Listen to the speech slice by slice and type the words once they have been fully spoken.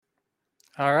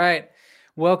All right.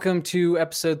 Welcome to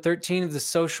episode 13 of The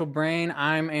Social Brain.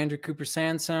 I'm Andrew Cooper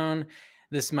Sansone.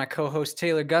 This is my co host,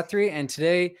 Taylor Guthrie. And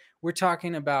today we're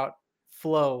talking about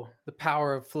flow, the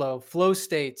power of flow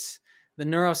states, the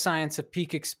neuroscience of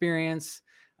peak experience.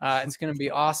 It's going to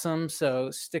be awesome. So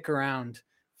stick around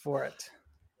for it.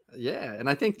 Yeah, and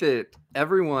I think that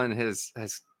everyone has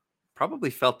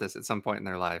probably felt this at some point in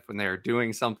their life when they're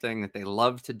doing something that they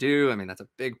love to do. I mean, that's a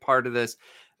big part of this,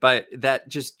 but that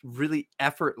just really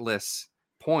effortless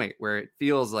point where it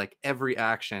feels like every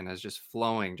action is just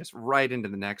flowing just right into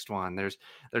the next one. There's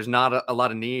not a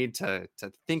lot of need to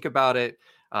think about it.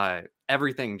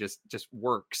 Everything just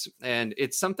works, and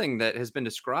it's something that has been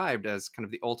described as kind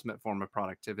of the ultimate form of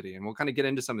productivity. And we'll kind of get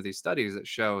into some of these studies that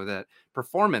show that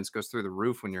performance goes through the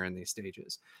roof when you're in these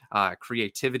stages.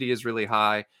 Creativity is really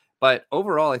high. But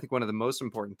overall, I think one of the most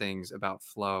important things about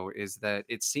flow is that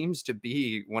it seems to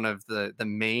be one of the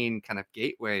main kind of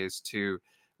gateways to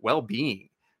well-being,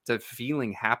 to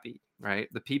feeling happy, right?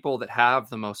 The people that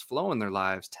have the most flow in their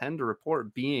lives tend to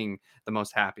report being the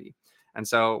most happy. And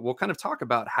so we'll kind of talk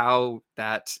about how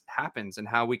that happens and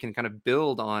how we can kind of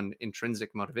build on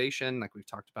intrinsic motivation, like we've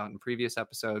talked about in previous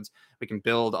episodes. We can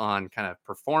build on kind of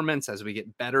performance as we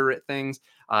get better at things.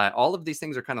 All of these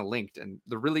things are kind of linked. And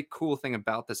the really cool thing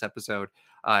about this episode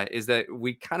is that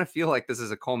we kind of feel like this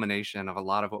is a culmination of a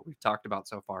lot of what we've talked about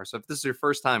so far. So if this is your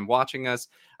first time watching us,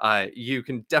 you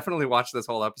can definitely watch this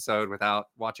whole episode without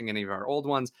watching any of our old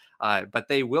ones. But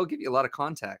they will give you a lot of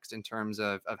context in terms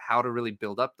of how to really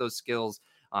build up those skills,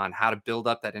 on how to build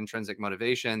up that intrinsic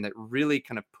motivation that really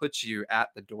kind of puts you at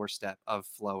the doorstep of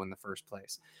flow in the first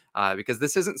place. Because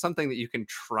this isn't something that you can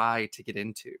try to get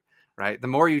into, right? The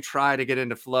more you try to get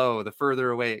into flow, the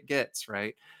further away it gets,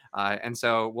 right? And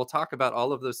so we'll talk about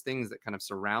all of those things that kind of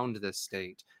surround this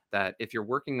state, that if you're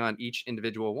working on each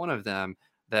individual one of them,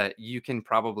 that you can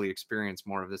probably experience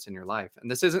more of this in your life.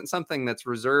 And this isn't something that's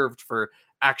reserved for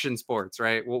action sports,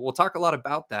 right? We'll talk a lot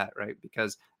about that, right?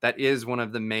 Because that is one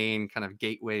of the main kind of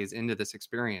gateways into this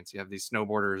experience. You have these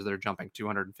snowboarders that are jumping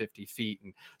 250 feet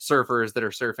and surfers that are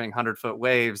surfing 100-foot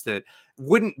waves that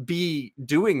wouldn't be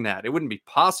doing that. It wouldn't be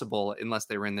possible unless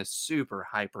they were in this super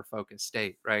hyper focused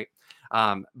state, right?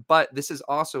 But this is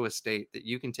also a state that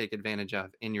you can take advantage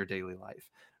of in your daily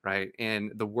life, right?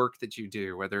 And the work that you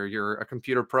do, whether you're a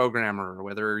computer programmer, or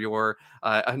whether you're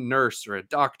a nurse or a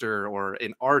doctor or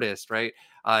an artist, right?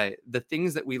 The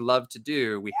things that we love to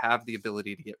do, we have the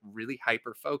ability to get really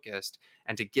hyper focused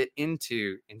and to get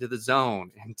into the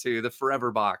zone, into the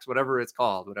forever box, whatever it's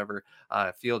called, whatever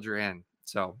field you're in.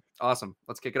 So awesome.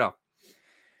 Let's kick it off.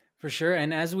 For sure.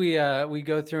 And as we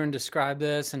go through and describe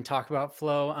this and talk about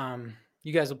flow,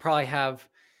 you guys will probably have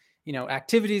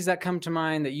activities that come to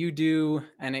mind that you do,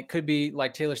 and it could be,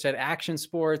 like Taylor said, action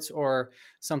sports or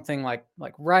something like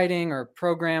writing or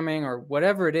programming or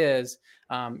whatever it is.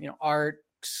 Art,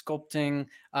 sculpting.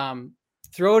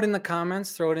 Throw it in the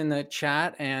comments, throw it in the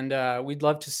chat, and we'd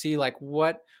love to see like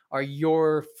what are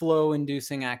your flow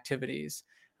inducing activities.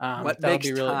 What That'll makes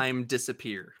be really time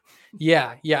disappear?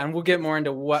 yeah, and we'll get more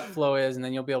into what flow is, and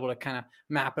then you'll be able to kind of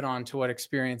map it on to what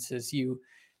experiences you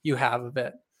have of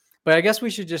it. But I guess we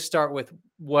should just start with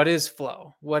what is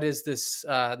flow? What is this?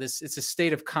 This it's a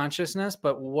state of consciousness,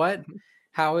 but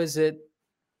how is it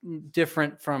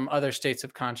different from other states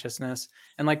of consciousness?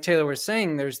 And like Taylor was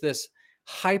saying, there's this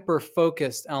hyper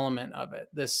focused element of it,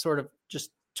 this sort of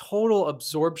just total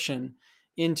absorption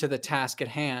into the task at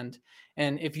hand.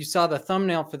 And if you saw the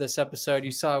thumbnail for this episode,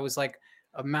 you saw it was like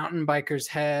a mountain biker's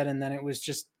head, and then it was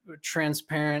just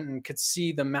transparent and could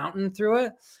see the mountain through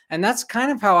it. And that's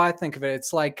kind of how I think of it.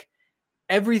 It's like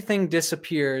everything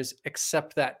disappears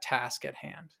except that task at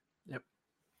hand. Yep.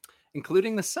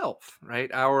 Including the self,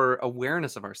 right? Our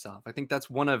awareness of ourself. I think that's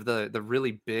one of the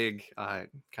really big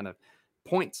kind of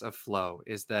points of flow,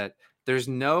 is that there's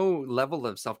no level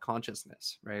of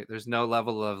self-consciousness, right? There's no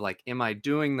level of like, am I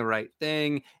doing the right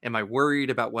thing? Am I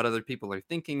worried about what other people are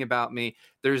thinking about me?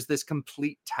 There's this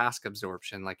complete task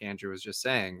absorption, like Andrew was just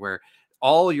saying, where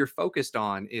all you're focused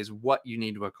on is what you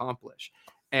need to accomplish.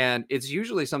 And it's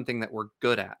usually something that we're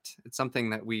good at. It's something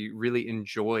that we really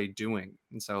enjoy doing.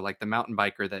 And so, like the mountain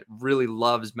biker that really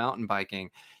loves mountain biking,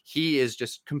 he is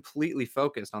just completely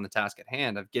focused on the task at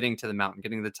hand of getting to the mountain,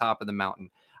 getting to the top of the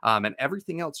mountain. And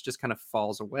everything else just kind of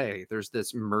falls away. There's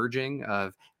this merging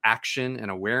of action and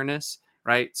awareness,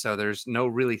 right? So there's no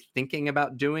really thinking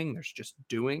about doing, there's just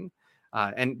doing.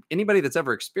 And anybody that's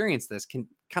ever experienced this can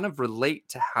kind of relate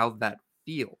to how that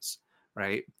feels,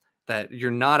 right? That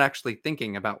you're not actually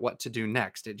thinking about what to do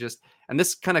next. And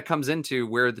this kind of comes into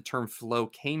where the term flow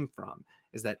came from,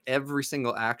 is that every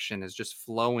single action is just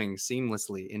flowing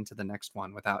seamlessly into the next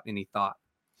one without any thought.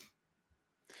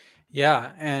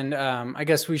 Yeah, and I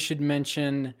guess we should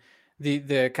mention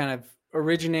the kind of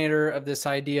originator of this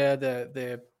idea,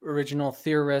 the original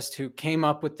theorist who came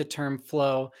up with the term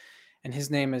flow, and his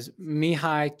name is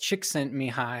Mihai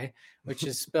Csikszentmihalyi, which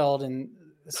is spelled in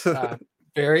this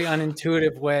very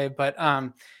unintuitive way. But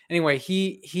anyway,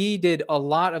 he did a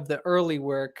lot of the early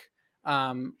work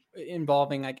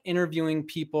involving like interviewing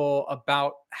people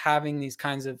about having these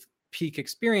kinds of peak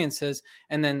experiences,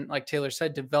 and then, like Taylor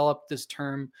said, developed this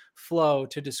term flow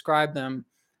to describe them,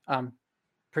 um,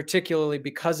 particularly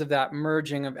because of that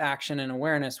merging of action and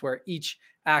awareness, where each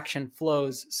action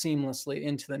flows seamlessly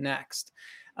into the next.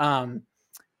 Um,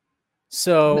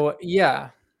 so, yeah,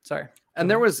 sorry, go And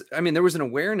there ahead. was, I mean, there was an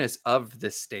awareness of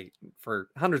this state for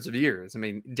hundreds of years. I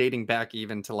mean, dating back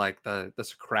even to like the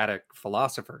Socratic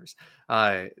philosophers,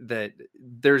 that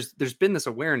there's been this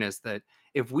awareness that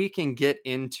if we can get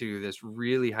into this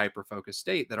really hyper focused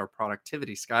state, that our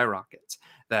productivity skyrockets,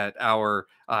 that our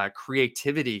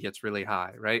creativity gets really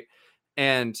high, right?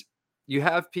 And you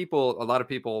have people, a lot of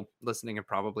people listening have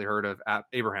probably heard of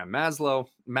Abraham Maslow.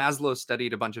 Maslow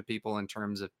studied a bunch of people in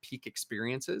terms of peak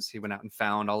experiences. He went out and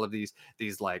found all of these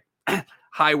like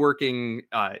high working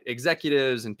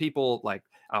executives and people like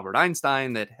Albert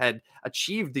Einstein that had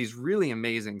achieved these really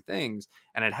amazing things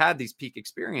and had had these peak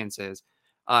experiences.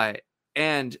 Uh,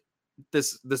 and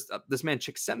this man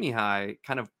Csikszentmihalyi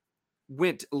kind of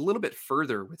went a little bit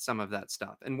further with some of that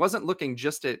stuff and wasn't looking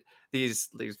just at these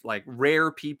like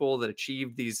rare people that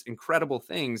achieved these incredible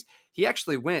things. He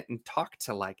actually went and talked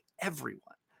to like everyone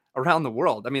around the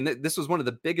world. I mean, this was one of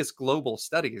the biggest global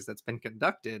studies that's been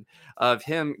conducted of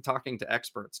him talking to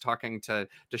experts, talking to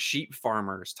sheep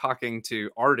farmers, talking to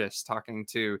artists, talking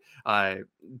to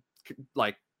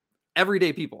like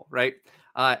everyday people, right?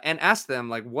 And ask them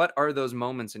like, what are those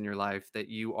moments in your life that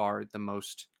you are the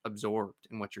most absorbed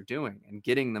in what you're doing and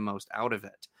getting the most out of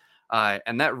it?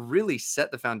 And that really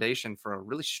set the foundation for a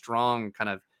really strong kind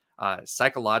of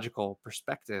psychological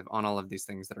perspective on all of these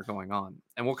things that are going on.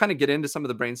 And we'll kind of get into some of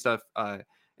the brain stuff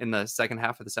in the second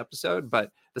half of this episode,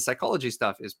 but the psychology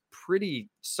stuff is pretty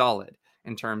solid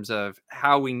in terms of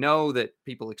how we know that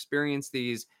people experience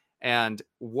these and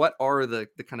what are the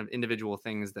kind of individual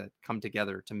things that come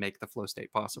together to make the flow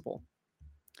state possible.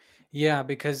 Yeah,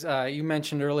 because you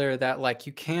mentioned earlier that like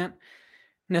you can't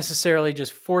necessarily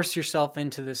just force yourself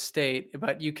into this state,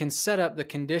 but you can set up the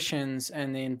conditions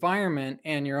and the environment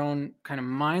and your own kind of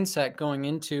mindset going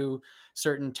into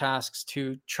certain tasks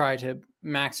to try to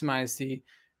maximize the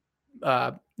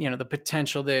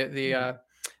potential, the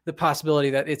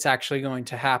possibility that it's actually going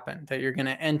to happen, that you're going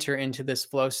to enter into this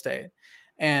flow state.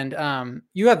 And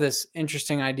you have this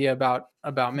interesting idea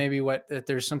about maybe what that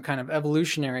there's some kind of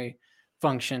evolutionary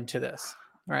function to this,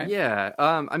 right? Yeah,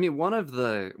 I mean, one of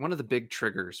the big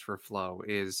triggers for flow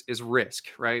is risk,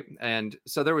 right? And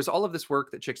so there was all of this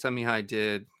work that Csikszentmihalyi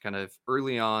did, kind of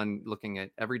early on, looking at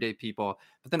everyday people.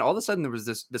 But then all of a sudden, there was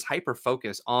this hyper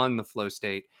focus on the flow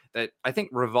state that I think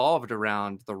revolved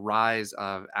around the rise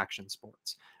of action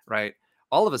sports, right?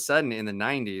 All of a sudden, in the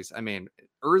 '90s, I mean,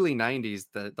 early '90s,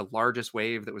 the largest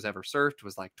wave that was ever surfed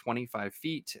was like 25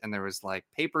 feet, and there was like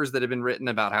papers that had been written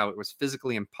about how it was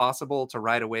physically impossible to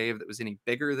ride a wave that was any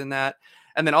bigger than that.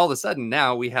 And then all of a sudden,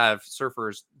 now we have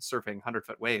surfers surfing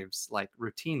 100-foot waves like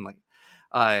routinely.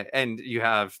 And you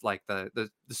have like the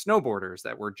snowboarders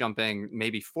that were jumping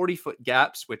maybe 40-foot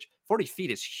gaps, which 40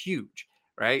 feet is huge,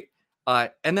 right?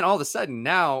 And then all of a sudden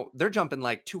now they're jumping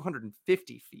like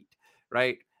 250 feet,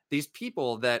 right? These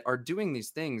people that are doing these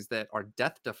things that are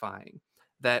death defying,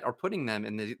 that are putting them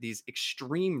in these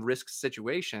extreme risk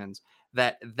situations,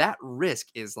 that risk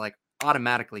is like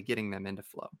automatically getting them into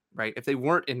flow, right? If they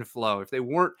weren't in flow, if they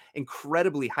weren't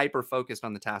incredibly hyper focused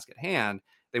on the task at hand,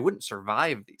 they wouldn't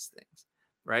survive these things,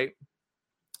 right?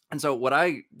 And so what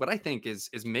I think is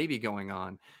maybe going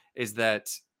on is that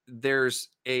there's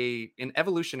an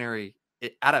evolutionary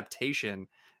adaptation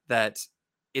that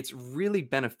it's really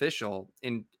beneficial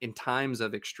in times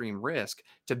of extreme risk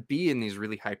to be in these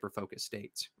really hyper focused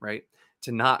states, right?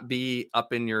 To not be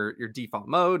up in your default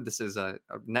mode. This is a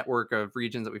network of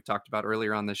regions that we've talked about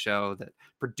earlier on the show that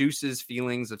produces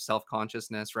feelings of self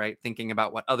consciousness, right? Thinking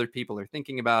about what other people are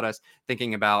thinking about us,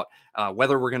 thinking about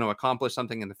whether we're going to accomplish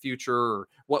something in the future or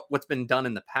what's been done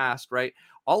in the past, right?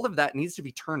 All of that needs to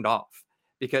be turned off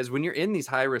because when you're in these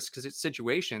high risk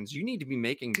situations, you need to be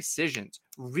making decisions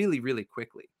really, really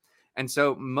quickly. And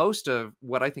so most of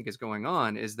what I think is going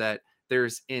on is that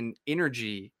there's an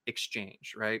energy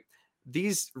exchange, right?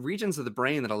 these regions of the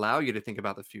brain that allow you to think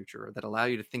about the future, that allow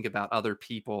you to think about other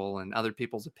people and other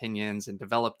people's opinions and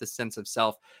develop this sense of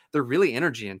self, they're really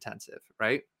energy intensive,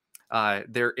 right?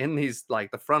 They're in these,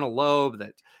 like, the frontal lobe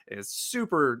that is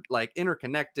super like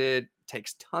interconnected,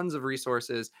 takes tons of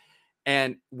resources,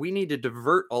 and we need to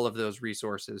divert all of those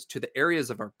resources to the areas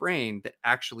of our brain that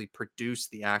actually produce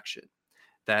the action,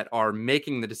 that are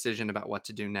making the decision about what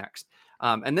to do next.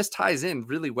 And this ties in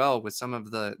really well with some of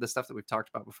the stuff that we've talked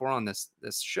about before on this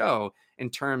show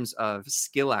in terms of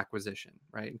skill acquisition,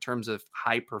 right? In terms of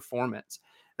high performance.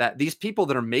 That these people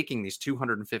that are making these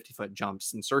 250-foot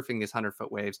jumps and surfing these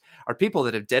 100-foot waves are people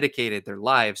that have dedicated their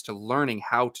lives to learning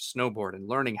how to snowboard and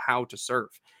learning how to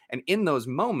surf. And in those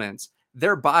moments,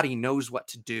 their body knows what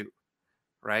to do,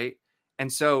 right?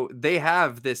 And so they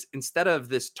have this, instead of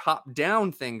this top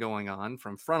down thing going on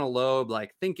from frontal lobe,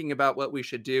 like thinking about what we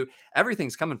should do,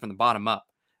 everything's coming from the bottom up.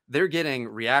 They're getting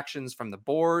reactions from the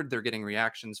board, they're getting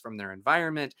reactions from their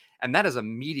environment, and that is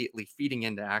immediately feeding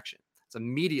into action. It's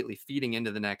immediately feeding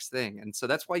into the next thing. And so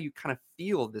that's why you kind of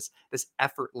feel this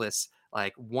effortless,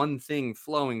 like one thing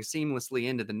flowing seamlessly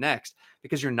into the next,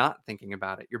 because you're not thinking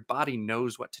about it. Your body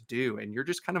knows what to do and you're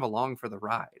just kind of along for the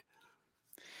ride.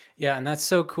 Yeah, and that's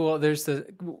so cool.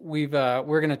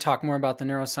 We're going to talk more about the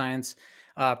neuroscience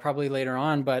probably later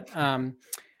on, but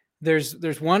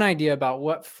there's one idea about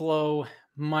what flow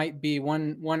might be,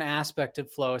 one aspect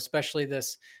of flow, especially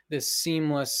this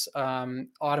seamless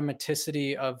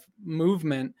automaticity of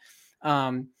movement.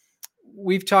 Um,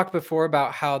 we've talked before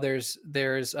about how the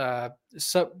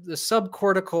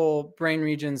subcortical brain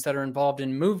regions that are involved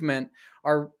in movement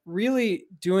are really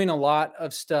doing a lot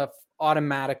of stuff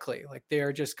automatically. Like they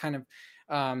are just kind of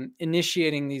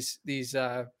initiating these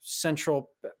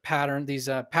central patterns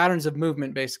of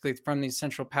movement, basically from these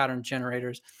central pattern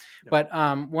generators. Yep.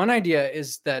 But one idea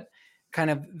is that kind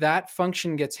of that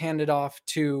function gets handed off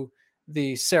to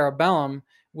the cerebellum,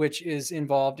 which is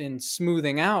involved in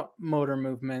smoothing out motor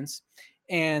movements.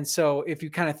 And so if you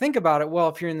kind of think about it, well,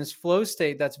 if you're in this flow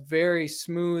state that's very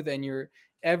smooth and your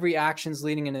every action's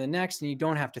leading into the next and you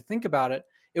don't have to think about it,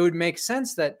 it would make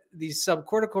sense that these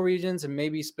subcortical regions and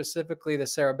maybe specifically the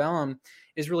cerebellum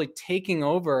is really taking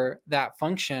over that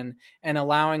function and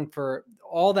allowing for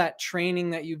all that training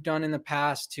that you've done in the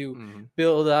past to Mhm.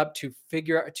 build up, to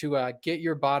figure out, to get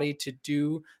your body to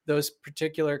do those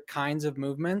particular kinds of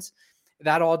movements.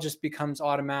 That all just becomes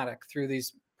automatic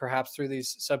perhaps through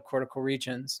these subcortical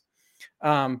regions.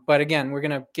 But again, we're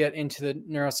going to get into the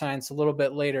neuroscience a little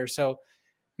bit later. So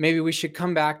maybe we should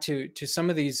come back to some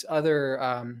of these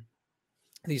other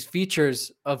these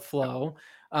features of Yep. flow.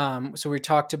 So we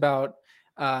talked about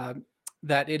uh,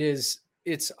 that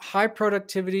it's high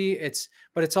productivity.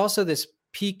 But it's also this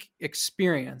peak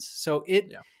experience. So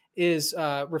it Yeah. is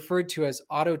referred to as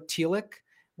autotelic,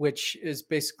 which is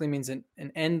basically means an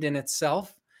end in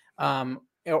itself.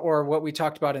 Or what we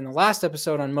talked about in the last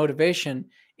episode on motivation,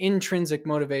 intrinsic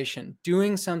motivation,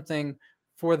 doing something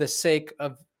for the sake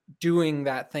of doing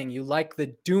that thing. You like the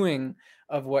doing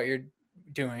of what you're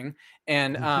doing.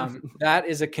 And that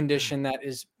is a condition that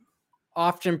is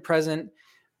often present,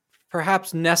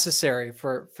 perhaps necessary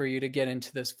for you to get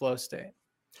into this flow state.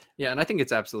 Yeah, and I think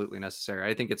it's absolutely necessary.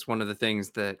 I think it's one of the things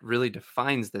that really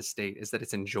defines this state is that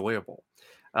it's enjoyable.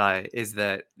 Is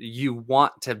that you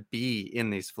want to be in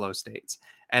these flow states,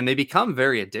 and they become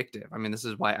very addictive. I mean, this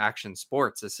is why action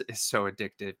sports is so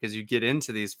addictive, because you get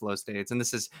into these flow states, and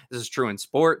this is true in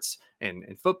sports,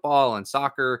 in football and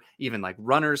soccer, even like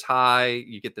runner's high.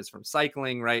 You get this from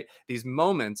cycling, right? These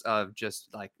moments of just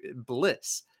like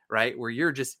bliss, right, where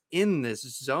you're just in this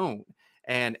zone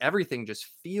and everything just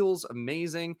feels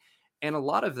amazing. And a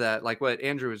lot of that, like what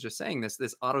Andrew was just saying, this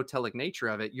autotelic nature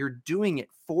of it, you're doing it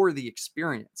for the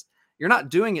experience. You're not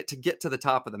doing it to get to the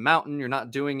top of the mountain. You're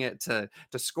not doing it to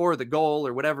score the goal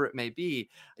or whatever it may be.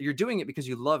 You're doing it because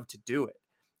you love to do it.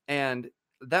 And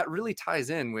that really ties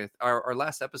in with our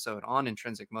last episode on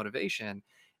intrinsic motivation,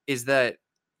 is that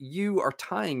you are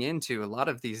tying into a lot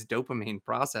of these dopamine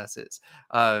processes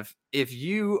of, if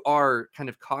you are kind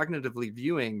of cognitively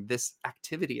viewing this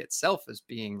activity itself as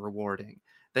being rewarding,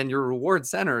 then your reward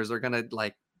centers are going to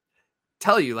like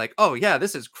tell you like, oh yeah,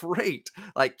 this is great,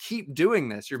 like keep doing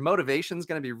this. Your motivation is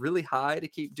going to be really high to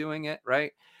keep doing it,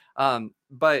 right?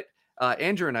 But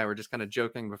Andrew and I were just kind of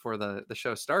joking before the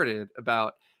show started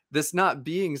about this not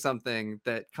being something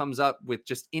that comes up with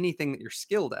just anything that you're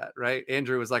skilled at, right?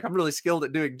 Andrew was like, I'm really skilled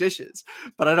at doing dishes,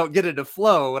 but I don't get into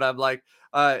flow. And I'm like,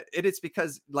 it's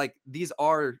because like these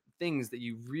are things that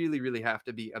you really, really have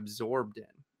to be absorbed in.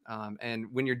 And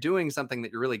when you're doing something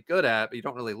that you're really good at, but you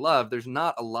don't really love, there's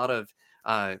not a lot of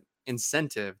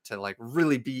incentive to like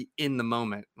really be in the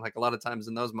moment. Like a lot of times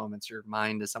in those moments, your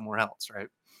mind is somewhere else, right?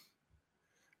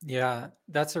 Yeah,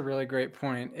 that's a really great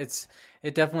point. It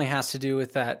definitely has to do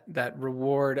with that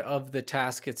reward of the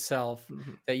task itself,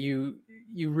 Mhm. that you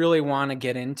really want to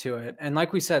get into it. And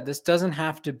like we said, this doesn't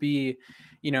have to be,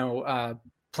 you know,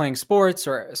 playing sports,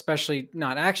 or especially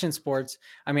not action sports.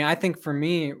 I mean, I think for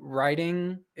me,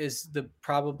 writing is the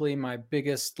probably my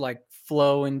biggest like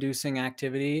flow inducing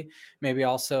activity. Maybe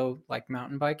also like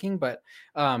mountain biking, but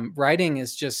writing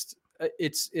is just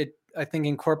it I think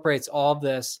incorporates all of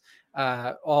this,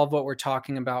 all of what we're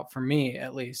talking about for me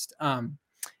at least.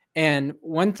 And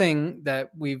one thing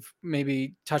that we've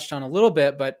maybe touched on a little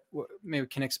bit, but maybe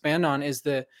can expand on, is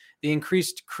the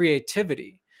increased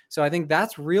creativity. So I think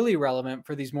that's really relevant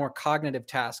for these more cognitive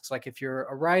tasks. Like if you're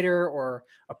a writer or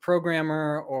a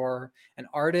programmer or an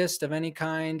artist of any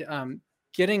kind,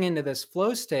 getting into this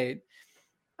flow state,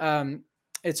 um,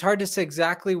 it's hard to say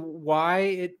exactly why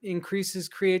it increases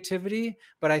creativity,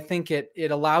 but I think it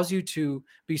allows you to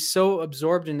be so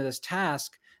absorbed into this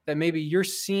task that maybe you're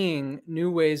seeing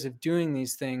new ways of doing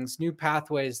these things, new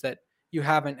pathways that you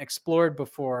haven't explored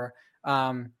before.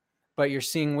 But you're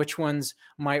seeing which ones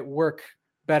might work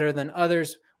better than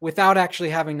others without actually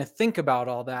having to think about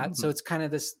all that. So Mhm. it's kind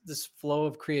of this flow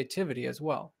of creativity as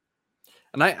well.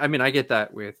 And I mean, I get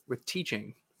that with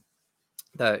teaching,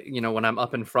 that, you know, when I'm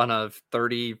up in front of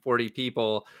 30, 40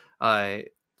 people, I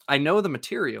I know the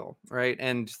material, right?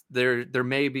 And there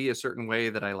may be a certain way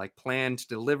that I like plan to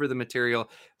deliver the material,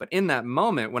 but in that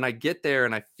moment when I get there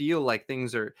and I feel like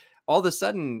things are all of a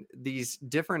sudden these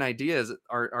different ideas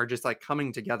are just like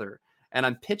coming together, and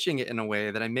I'm pitching it in a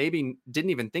way that I maybe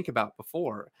didn't even think about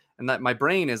before, and that my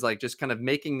brain is like just kind of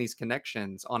making these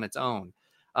connections on its own.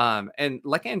 And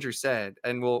like Andrew said,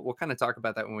 and we'll kind of talk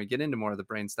about that when we get into more of the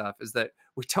brain stuff, is that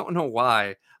we don't know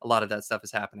why a lot of that stuff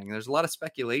is happening. There's a lot of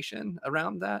speculation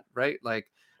around that, right? Like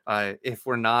if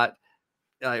we're not,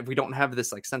 if we don't have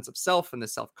this like sense of self and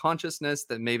this self consciousness,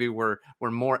 then maybe we're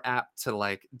more apt to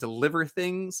like deliver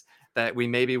things that we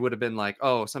maybe would have been like,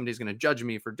 oh, somebody's going to judge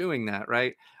me for doing that,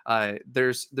 right?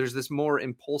 There's this more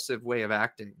impulsive way of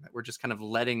acting that we're just kind of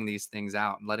letting these things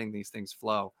out and letting these things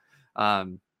flow.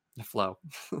 Um, flow.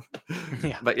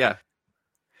 Yeah. But yeah,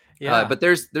 Yeah. but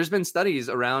there's been studies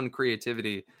around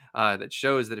creativity that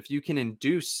shows that if you can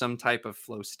induce some type of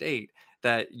flow state,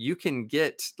 that you can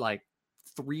get like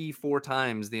 3 4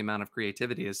 times the amount of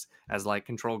creativity as like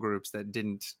control groups that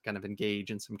didn't kind of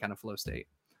engage in some kind of flow state.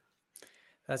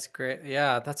 That's great.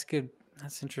 Yeah, that's good.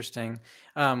 That's interesting.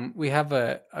 We have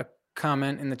a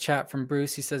comment in the chat from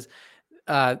Bruce. He says,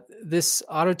 this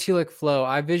autotelic flow,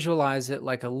 I visualize it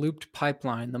like a looped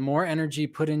pipeline. The more energy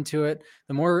put into it,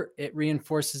 the more it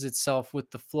reinforces itself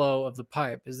with the flow of the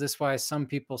pipe. Is this why some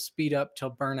people speed up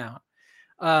till burnout?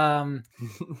 Um,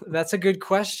 that's a good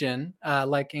question.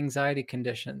 Like anxiety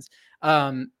conditions.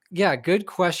 Yeah, good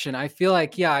question. I feel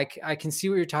like, yeah, I can see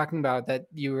what you're talking about. That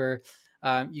you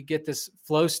get this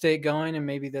flow state going, and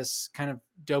maybe this kind of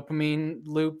dopamine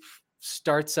loop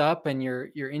starts up, and you're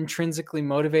intrinsically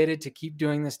motivated to keep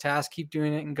doing this task, keep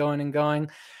doing it, and going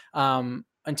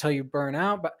until you burn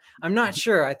out. But I'm not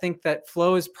sure. I think that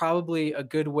flow is probably a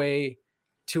good way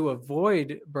to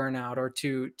avoid burnout, or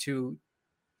to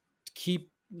keep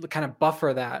kind of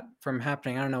buffer that from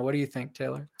happening. I don't know. What do you think,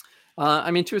 Taylor? I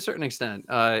mean, to a certain extent,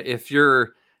 if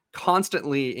you're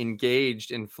constantly engaged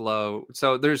in flow,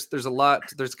 so there's a lot,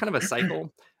 there's kind of a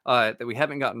cycle that we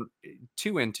haven't gotten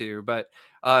too into, but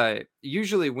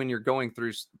usually when you're going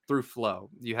through flow,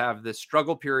 you have this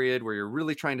struggle period where you're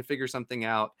really trying to figure something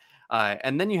out.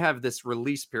 And then you have this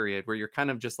release period where you're kind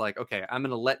of just like, okay, I'm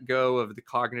going to let go of the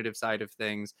cognitive side of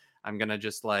things. I'm going to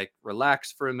just like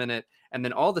relax for a minute. And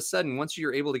then all of a sudden, once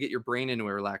you're able to get your brain into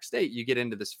a relaxed state, you get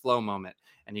into this flow moment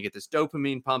and you get this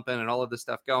dopamine pumping and all of this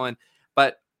stuff going.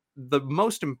 But the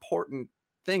most important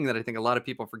thing that I think a lot of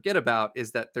people forget about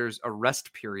is that there's a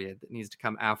rest period that needs to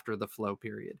come after the flow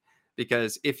period.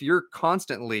 Because if you're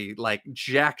constantly like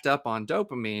jacked up on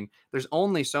dopamine, there's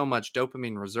only so much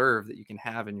dopamine reserve that you can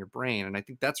have in your brain. And I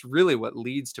think that's really what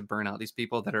leads to burnout. These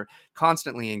people that are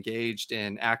constantly engaged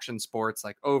in action sports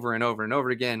like over and over and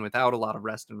over again without a lot of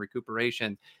rest and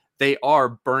recuperation, they are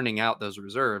burning out those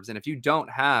reserves. And if you don't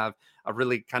have a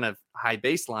really kind of high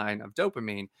baseline of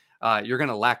dopamine, you're going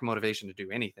to lack motivation to do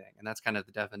anything, and that's kind of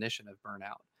the definition of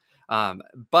burnout.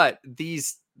 But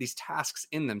these tasks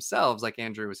in themselves, like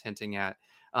Andrew was hinting at,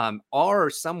 are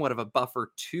somewhat of a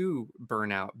buffer to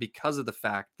burnout because of the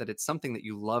fact that it's something that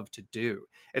you love to do.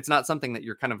 It's not something that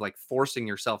you're kind of like forcing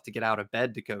yourself to get out of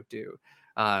bed to go do.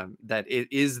 that it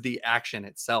is the action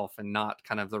itself and not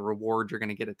kind of the reward you're going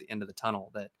to get at the end of the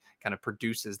tunnel that kind of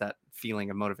produces that feeling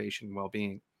of motivation and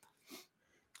well-being.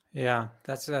 Yeah,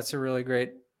 that's a really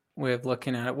great way of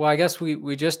looking at it. Well, I guess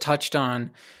we just touched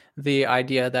on the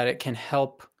idea that it can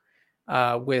help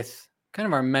with kind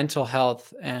of our mental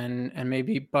health and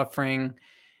maybe buffering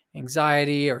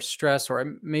anxiety or stress,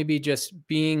 or maybe just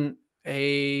being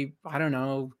a, I don't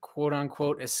know, quote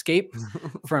unquote escape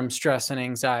from stress and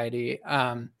anxiety.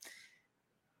 I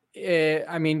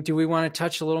mean, do we want to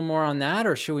touch a little more on that,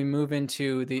 or should we move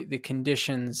into the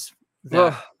conditions that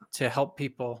Well, to help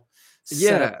people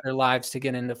set up yeah. their lives to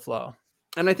get into flow?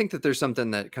 And I think that there's something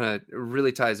that kind of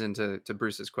really ties into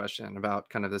Bruce's question about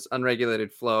kind of this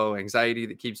unregulated flow, anxiety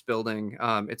that keeps building.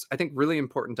 It's, I think, really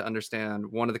important to understand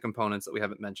one of the components that we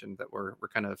haven't mentioned that we're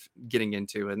kind of getting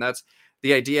into, and that's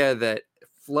the idea that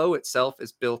flow itself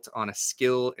is built on a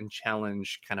skill and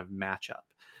challenge kind of matchup,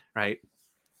 right?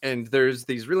 And there's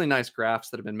these really nice graphs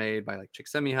that have been made by like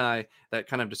Csikszentmihalyi that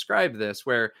kind of describe this,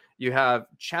 where you have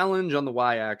challenge on the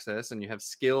y-axis and you have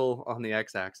skill on the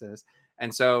x-axis.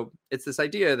 And so it's this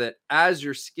idea that as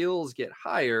your skills get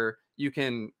higher, you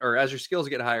can, or as your skills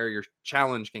get higher, your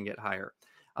challenge can get higher.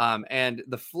 And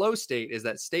the flow state is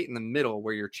that state in the middle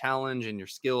where your challenge and your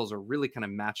skills are really kind of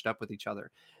matched up with each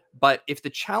other. But if the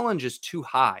challenge is too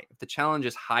high, if the challenge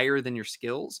is higher than your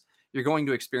skills, you're going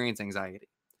to experience anxiety.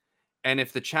 And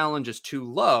if the challenge is too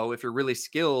low, if you're really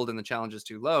skilled and the challenge is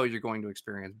too low, you're going to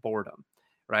experience boredom,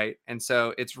 right? And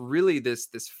so it's really this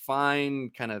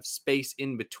fine kind of space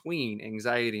in between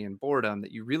anxiety and boredom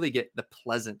that you really get the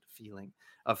pleasant feeling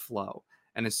of flow.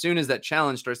 And as soon as that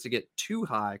challenge starts to get too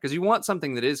high, because you want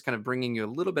something that is kind of bringing you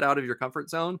a little bit out of your comfort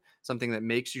zone, something that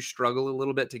makes you struggle a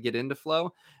little bit to get into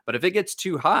flow. But if it gets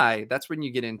too high, that's when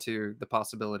you get into the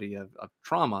possibility of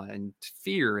trauma and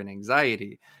fear and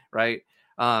anxiety, right?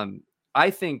 Um, I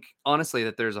think honestly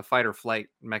that there's a fight or flight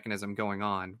mechanism going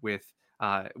on with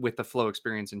the flow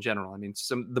experience in general. I mean,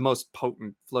 some the most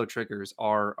potent flow triggers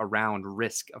are around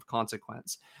risk of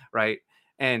consequence, right?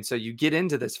 And so you get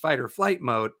into this fight or flight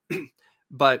mode,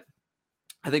 but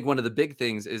I think one of the big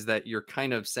things is that you're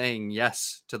kind of saying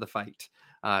yes to the fight.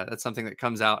 That's something that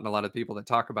comes out in a lot of people that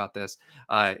talk about this.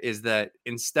 Is that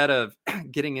instead of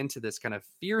getting into this kind of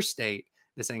fear state,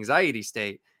 this anxiety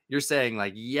state, you're saying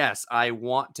like, yes, I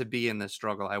want to be in this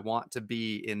struggle. I want to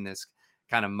be in this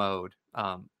kind of mode.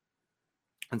 And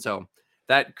so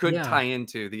that could Yeah. tie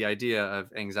into the idea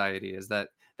of anxiety, is that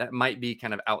that might be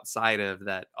kind of outside of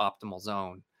that optimal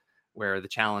zone where the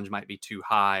challenge might be too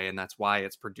high. And that's why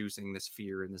it's producing this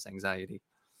fear and this anxiety.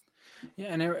 Yeah,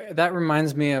 and that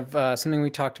reminds me of something we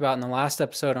talked about in the last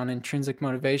episode on intrinsic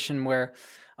motivation, where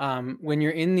when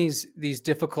you're in these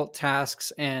difficult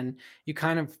tasks and you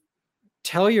kind of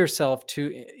tell yourself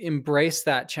to embrace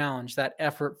that challenge, that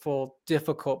effortful,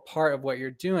 difficult part of what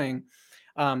you're doing,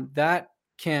 that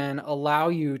can allow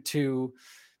you to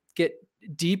get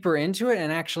deeper into it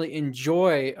and actually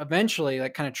enjoy, eventually,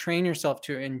 like kind of train yourself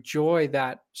to enjoy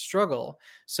that struggle.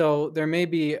 So there may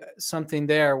be something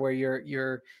there where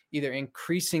you're either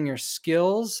increasing your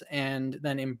skills and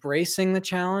then embracing the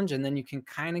challenge, and then you can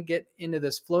kind of get into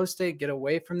this flow state, get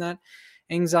away from that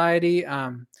anxiety.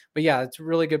 But yeah, it's a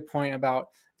really good point about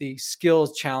the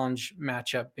skills challenge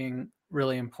matchup being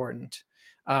really important.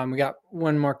 We got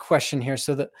one more question here.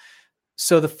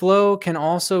 So the flow can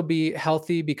also be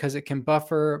healthy because it can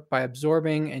buffer by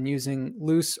absorbing and using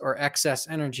loose or excess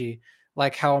energy,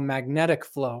 like how a magnetic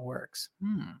flow works.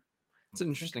 It's an Think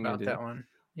interesting about idea. that one.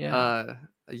 Yeah. Uh,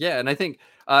 yeah, and I think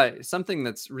something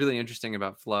that's really interesting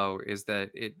about flow is that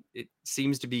it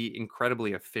seems to be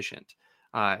incredibly efficient.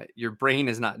 Your brain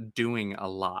is not doing a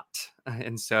lot,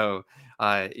 and so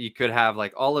you could have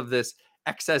like all of this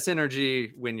excess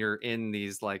energy when you're in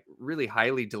these like really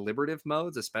highly deliberative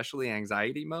modes, especially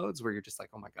anxiety modes, where you're just like,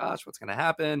 oh my gosh, what's going to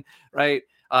happen, right?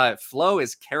 Flow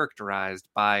is characterized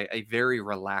by a very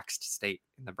relaxed state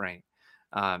in the brain.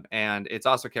 And it's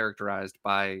also characterized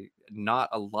by not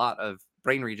a lot of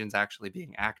brain regions actually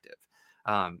being active.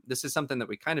 This is something that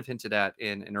we kind of hinted at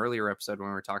in an earlier episode when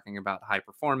we were talking about high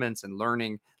performance and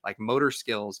learning like motor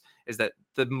skills, is that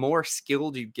the more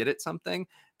skilled you get at something,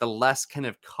 the less kind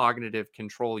of cognitive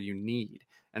control you need.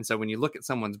 And so when you look at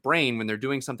someone's brain, when they're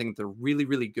doing something that they're really,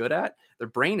 really good at, their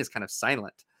brain is kind of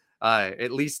silent.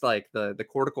 At least like the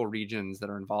cortical regions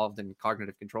that are involved in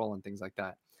cognitive control and things like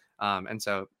that. And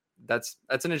so that's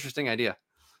an interesting idea.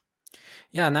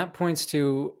 Yeah, and that points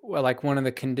to, well, like one of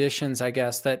the conditions, I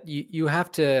guess, that you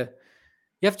have to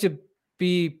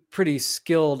be pretty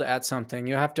skilled at something.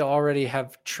 You have to already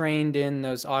have trained in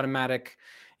those automatic,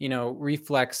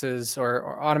 reflexes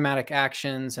or automatic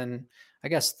actions, and I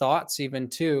guess, thoughts even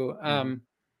too. Mhm.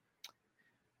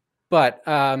 But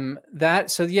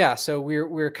that so yeah, so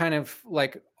we're kind of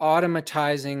like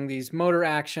automatizing these motor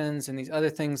actions and these other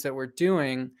things that we're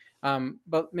doing.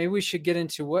 But maybe we should get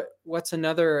into what's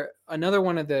another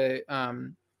one of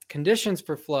the conditions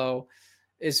for flow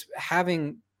is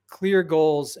having clear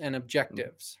goals and Mhm.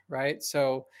 objectives, right?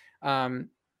 So um,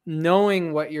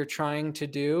 knowing what you're trying to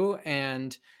do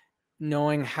and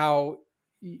knowing how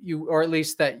you, or at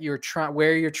least that you're trying,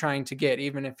 where you're trying to get,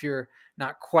 even if you're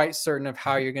not quite certain of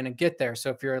how you're going to get there.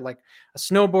 So if you're like a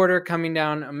snowboarder coming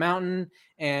down a mountain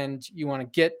and you want to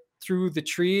get through the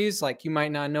trees, like you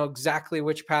might not know exactly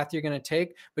which path you're going to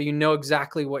take, but you know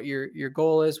exactly what your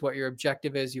goal is, what your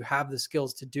objective is. You have the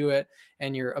skills to do it,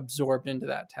 and you're absorbed into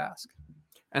that task.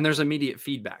 And there's immediate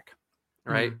feedback,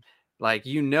 right? Mm, Like,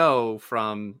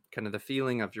 from kind of the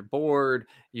feeling of you're bored,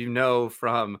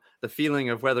 from the feeling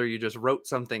of whether you just wrote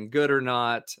something good or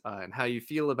not, and how you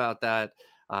feel about that.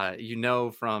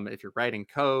 From if you're writing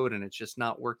code and it's just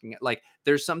not working, like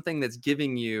there's something that's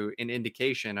giving you an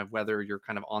indication of whether you're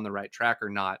kind of on the right track or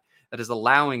not, that is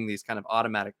allowing these kind of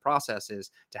automatic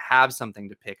processes to have something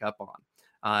to pick up on.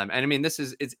 And I mean,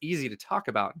 it's easy to talk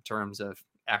about in terms of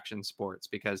action sports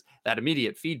because that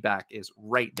immediate feedback is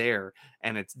right there,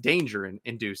 and it's danger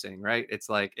inducing, right? It's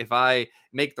like if I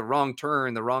make the wrong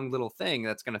turn, the wrong little thing,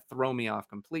 that's going to throw me off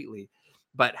completely.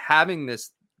 But having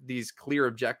these clear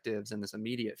objectives and this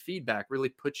immediate feedback really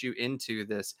puts you into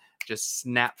this just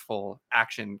snapful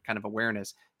action kind of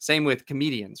awareness. Same with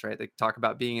comedians, right? They talk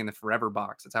about being in the forever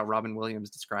box. That's how Robin Williams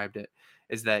described it,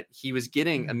 is that he was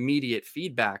getting mm. immediate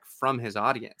feedback from his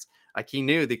audience. Like, he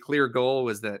knew the clear goal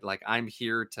was that, like, I'm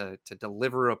here to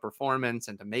deliver a performance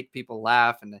and to make people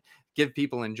laugh and to give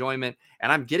people enjoyment,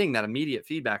 and I'm getting that immediate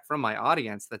feedback from my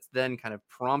audience that's then kind of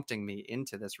prompting me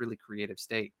into this really creative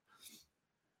state.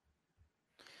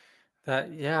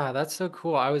 That yeah, that's so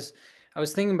cool. I was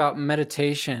thinking about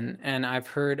meditation, and I've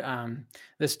heard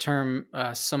this term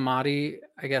samadhi.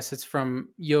 I guess it's from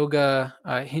yoga,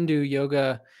 Hindu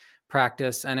yoga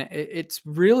practice, and it's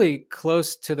really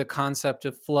close to the concept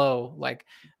of flow, like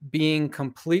being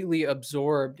completely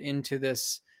absorbed into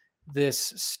this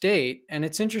state. And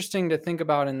it's interesting to think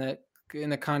about in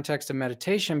the context of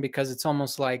meditation, because it's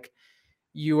almost like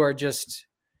you are just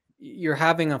you're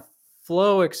having a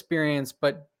flow experience,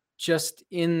 but just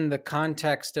in the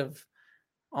context of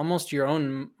almost your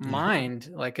own Yeah. mind.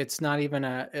 Like it's not even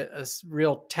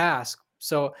real task.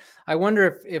 So I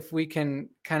wonder if we can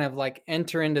kind of like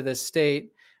enter into this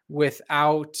state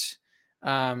without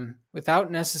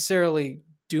without necessarily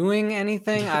doing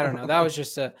anything. I don't know. That was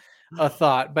just a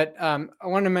thought. But I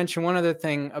wanted to mention one other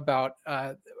thing about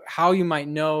how you might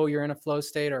know you're in a flow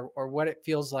state, or what it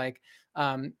feels like,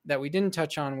 that we didn't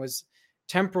touch on, was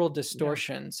temporal Yeah.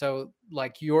 distortion. So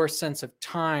like your sense of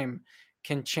time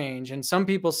can change. And some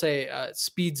people say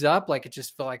speeds up, like it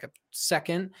just felt like a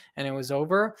second and it was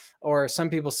over. Or some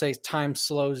people say time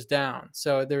slows down.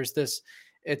 So there's this,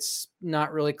 it's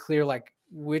not really clear like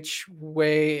which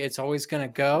way it's always going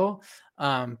to go.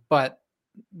 But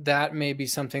that may be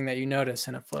something that you notice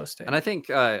in a flow And state. I think,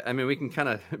 I mean, we can kind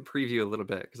of preview a little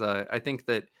bit because I think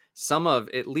that some of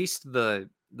at least the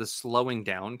slowing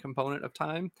down component of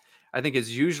time, I think,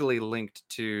 is usually linked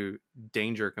to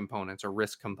danger components or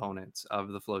risk components of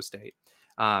the flow state.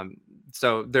 Um,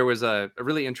 so there was a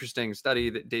really interesting study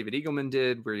that David Eagleman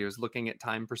did where he was looking at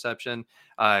time perception.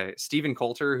 Stephen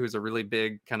Coulter, who's a really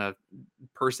big kind of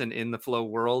person in the flow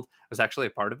world, was actually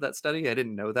a part of that study. I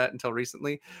didn't know that until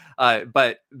recently.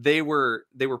 But they were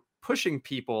pushing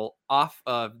people off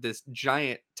of this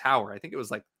giant tower. I think it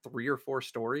was like 3 or 4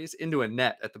 stories into a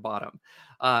net at the bottom.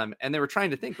 And they were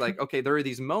trying to think like, okay, there are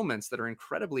these moments that are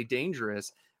incredibly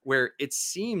dangerous where it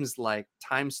seems like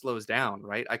time slows down,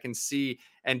 right? I can see,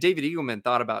 and David Eagleman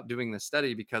thought about doing this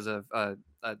study because of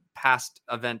a past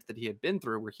event that he had been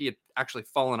through where he had actually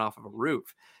fallen off of a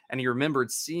roof, and he remembered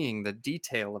seeing the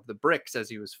detail of the bricks as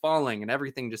he was falling, and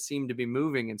everything just seemed to be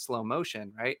moving in slow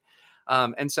motion, right?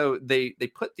 And so they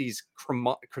put these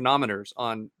chronometers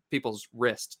on people's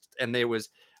wrists, and it was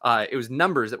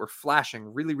numbers that were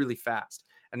flashing really really fast.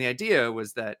 And the idea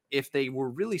was that if they were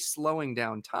really slowing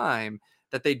down time,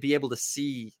 that they'd be able to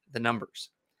see the numbers.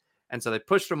 And so they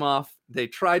pushed them off. They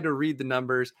tried to read the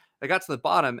numbers. They got to the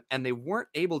bottom and they weren't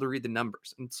able to read the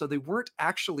numbers. And so they weren't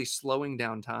actually slowing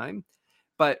down time.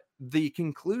 But the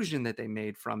conclusion that they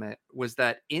made from it was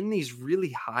that in these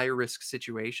really high risk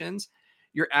situations,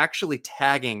 you're actually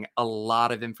tagging a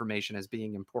lot of information as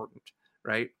being important,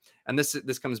 right? And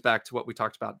this comes back to what we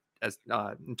talked about as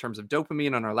in terms of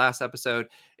dopamine on our last episode,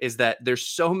 is that there's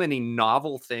so many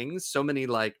novel things, so many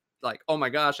like like, oh my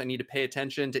gosh, I need to pay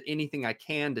attention to anything I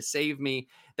can to save me,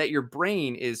 that your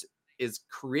brain is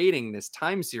creating this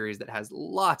time series that has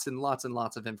lots and lots and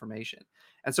lots of information.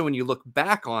 And so when you look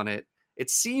back on it, it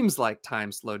seems like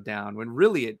time slowed down when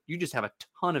really you just have a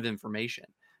ton of information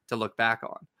to look back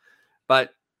on.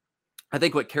 But I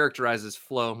think what characterizes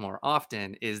flow more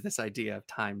often is this idea of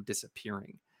time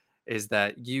disappearing, is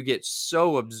that you get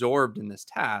so absorbed in this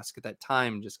task that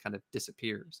time just kind of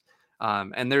disappears.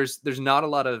 And there's not a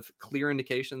lot of clear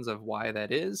indications of why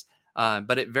that is,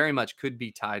 but it very much could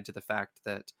be tied to the fact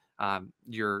that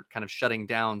you're kind of shutting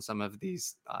down some of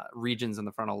these regions in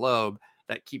the frontal lobe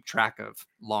that keep track of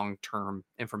long-term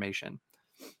information.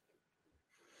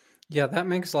 Yeah, that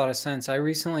makes a lot of sense. I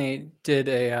recently did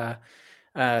a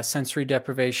sensory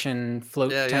deprivation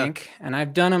float Yeah, yeah. tank, and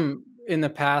I've done them in the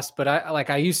past, but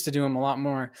I used to do them a lot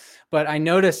more. But I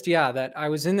noticed, yeah, that I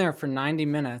was in there for 90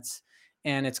 minutes,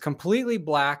 and it's completely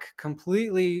black,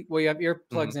 completely, well, you have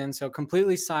Hmm. earplugs in, so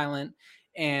completely silent,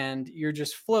 and you're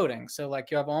just floating. So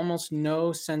like you have almost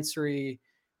no sensory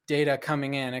data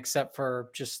coming in except for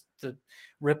just the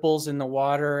ripples in the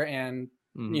water and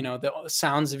Hmm. the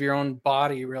sounds of your own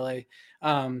body, really.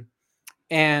 um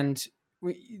and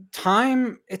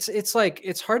time, it's like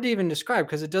it's hard to even describe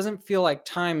because it doesn't feel like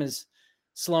time is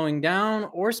slowing down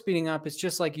or speeding up. It's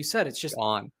just like you said, it's just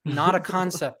Gone. not a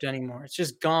concept anymore. It's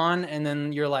just gone, and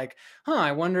then you're like, huh,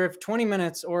 I wonder if 20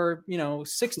 minutes or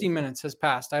 60 minutes has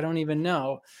passed. I don't even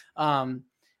know. um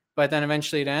but then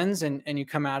eventually it ends, and you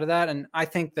come out of that. And I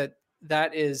think that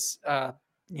that is,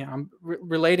 I'm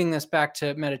relating this back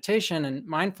to meditation and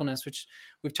mindfulness, which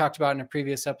we've talked about in a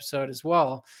previous episode as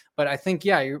well. But I think,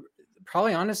 yeah, you're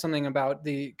probably onto something about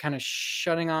the kind of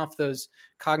shutting off those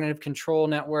cognitive control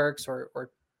networks,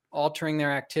 or altering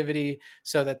their activity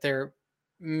so that they're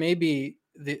maybe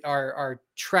our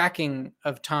tracking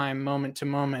of time moment to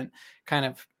moment kind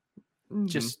of Hmm.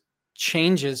 just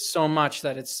changes so much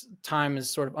that its time is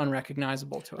sort of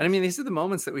unrecognizable to And I us. mean, these are the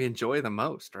moments that we enjoy the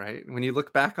most, right? When you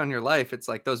look back on your life, it's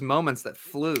like those moments that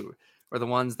flew were the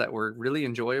ones that were really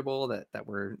enjoyable, that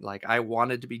were like, I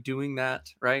wanted to be doing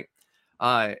that, right?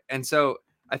 And so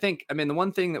I think, I mean, the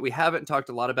one thing that we haven't talked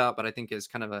a lot about, but I think is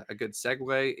kind of a good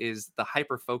segue, is the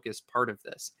hyper focus part of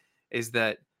this, is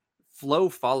that flow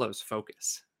follows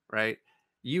focus, right?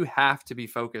 You have to be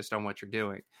focused on what you're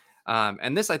doing.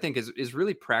 And this, I think, is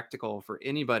really practical for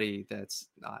anybody that's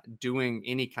doing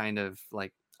any kind of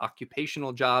like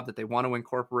occupational job that they want to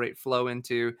incorporate flow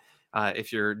into.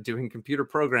 If you're doing computer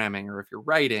programming, or if you're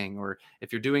writing, or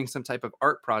if you're doing some type of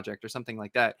art project or something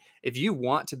like that, if you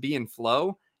want to be in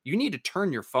flow, you need to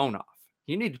turn your phone off.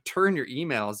 You need to turn your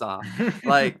emails off.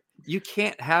 Like, you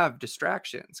can't have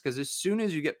distractions, because as soon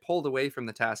as you get pulled away from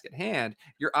the task at hand,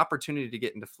 your opportunity to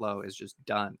get into flow is just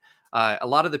done. A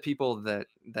lot of the people that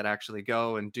actually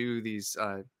go and do these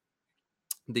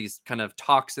kind of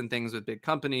talks and things with big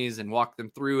companies and walk them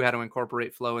through how to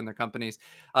incorporate flow in their companies,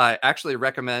 actually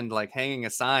recommend like hanging a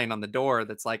sign on the door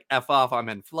that's like "F off, I'm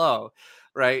in flow,"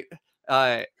 right?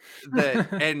 Uh, that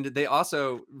and they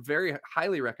also very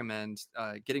highly recommend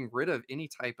getting rid of any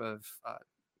type of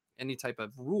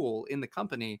rule in the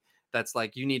company that's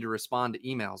like, you need to respond to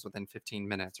emails within 15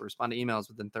 minutes or respond to emails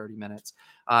within 30 minutes.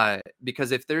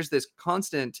 Because if there's this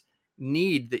constant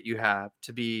need that you have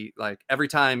to be like, every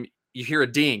time you hear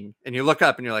a ding and you look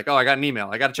up and you're like, oh, I got an email,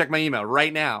 I got to check my email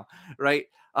right now, right?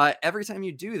 Every time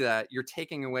you do that, you're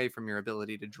taking away from your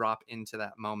ability to drop into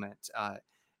that moment.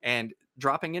 And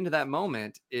dropping into that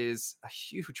moment is a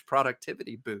huge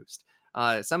productivity boost.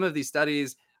 Some of these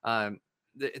studies,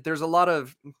 there's a lot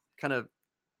of kind of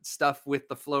stuff with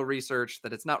the flow research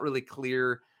that it's not really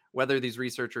clear whether these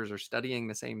researchers are studying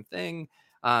the same thing.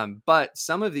 But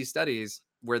some of these studies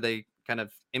where they kind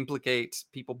of implicate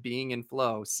people being in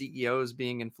flow, CEOs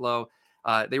being in flow,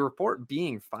 they report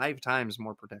being 5 times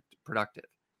more productive.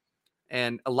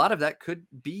 And a lot of that could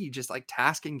be just like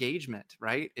task engagement,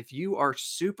 right? If you are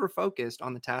super focused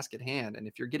on the task at hand, and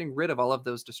if you're getting rid of all of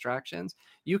those distractions,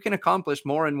 you can accomplish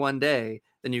more in one day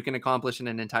than you can accomplish in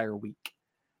an entire week,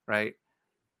 right?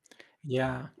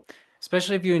 Yeah.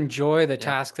 Especially if you enjoy the Yeah,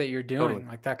 task that you're totally. doing.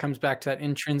 Like that comes back to that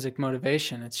intrinsic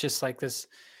motivation. It's just like this,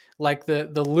 like the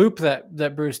loop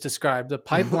that Bruce described, the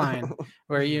pipeline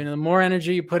where the more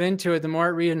energy you put into it, the more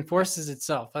it Yeah. reinforces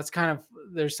itself. That's kind of,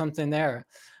 there's something there.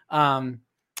 Um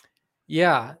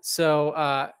yeah. So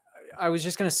I was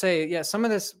just gonna say, yeah, some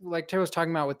of this, like Tara was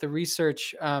talking about with the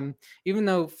research, even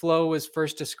though flow was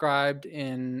first described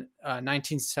in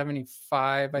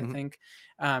 1975, I Mhm. think,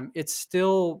 it's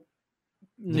still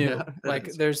Yeah, new. it Like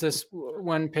is. there's this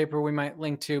one paper we might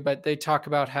link to, but they talk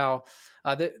about how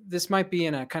this might be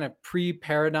in a kind of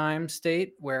pre-paradigm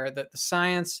state where the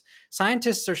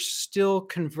scientists are still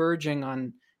converging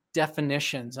on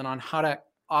definitions and on how to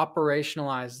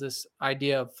operationalize this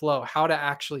idea of flow, how to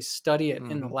actually study it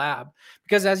in the Mhm. lab.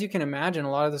 Because as you can imagine,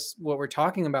 a lot of this, what we're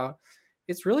talking about,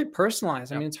 it's really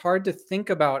personalized. I Yep. mean, it's hard to think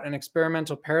about an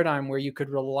experimental paradigm where you could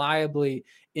reliably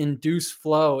induce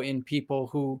flow in people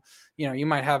who, you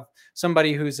might have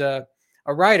somebody who's a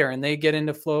writer and they get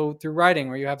into flow through writing,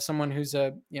 or you have someone who's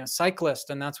a cyclist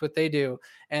and that's what they do.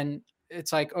 And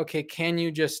it's like, okay, can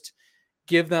you just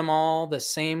give them all the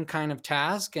same kind of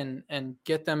task and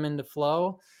get them into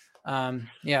flow?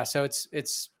 Yeah, so it's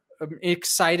an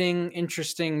exciting,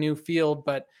 interesting new field,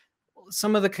 but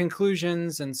some of the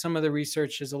conclusions and some of the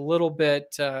research is a little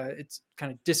bit it's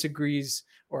kind of disagrees,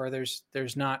 or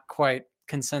there's not quite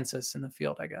consensus in the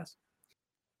field, I guess.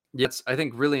 Yeah, it's, I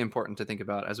think, really important to think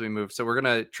about as we move. So we're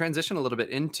going to transition a little bit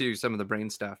into some of the brain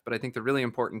stuff, but I think the really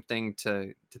important thing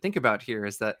to think about here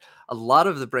is that a lot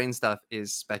of the brain stuff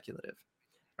is speculative,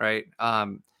 right?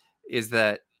 Is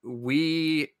that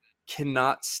we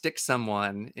cannot stick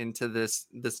someone into this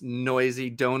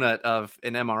noisy donut of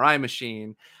an MRI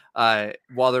machine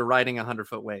while they're riding a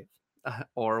 100-foot wave,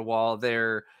 or while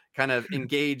they're kind of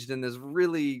engaged in this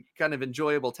really kind of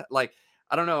enjoyable like,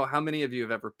 I don't know how many of you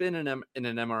have ever been in an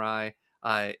MRI.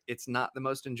 It's not the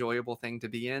most enjoyable thing to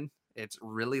be in. It's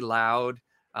really loud.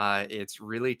 It's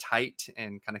really tight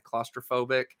and kind of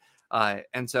claustrophobic.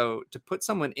 And so to put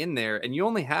someone in there, and you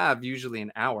only have usually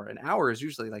an hour. An hour is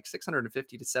usually like $650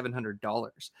 to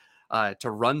 $700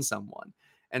 to run someone.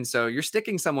 And so you're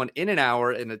sticking someone in an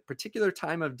hour in a particular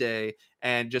time of day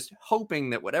and just hoping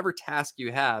that whatever task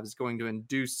you have is going to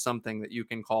induce something that you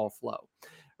can call flow,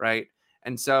 right?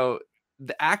 And so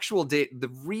the actual data,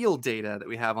 the real data that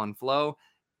we have on flow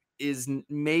is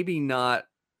maybe not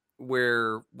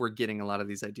where we're getting a lot of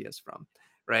these ideas from,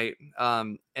 right?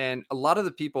 And a lot of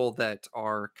the people that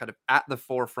are kind of at the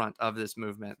forefront of this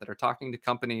movement, that are talking to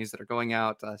companies, that are going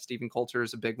out, Stephen Coulter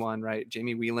is a big one, right?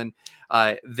 Jamie Whelan,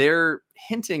 they're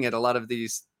hinting at a lot of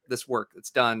this work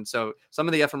that's done. So some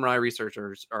of the fMRI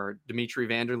researchers are Dimitri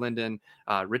van der Linden,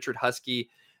 Richard Husky,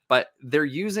 but they're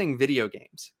using video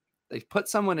games. They put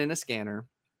someone in a scanner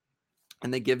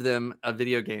and they give them a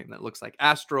video game that looks like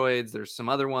asteroids. There's some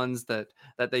other ones that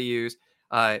they use.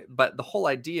 But the whole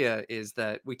idea is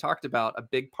that we talked about a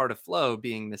big part of flow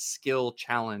being the skill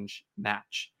challenge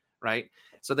match, right?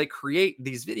 So they create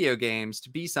these video games to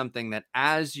be something that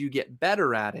as you get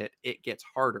better at it, it gets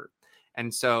harder.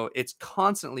 And so it's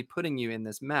constantly putting you in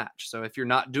this match. So if you're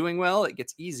not doing well, it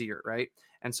gets easier, right?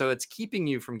 And so it's keeping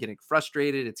you from getting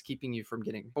frustrated. It's keeping you from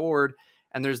getting bored.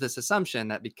 And there's this assumption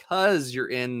that because you're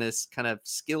in this kind of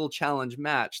skill challenge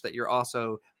match, that you're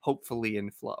also hopefully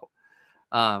in flow.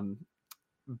 Um,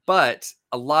 but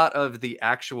a lot of the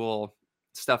actual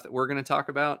stuff that we're going to talk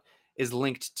about is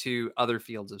linked to other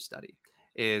fields of study,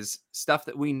 is stuff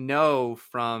that we know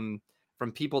from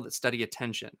people that study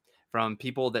attention, from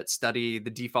people that study the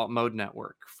default mode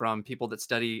network, from people that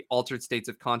study altered states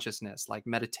of consciousness like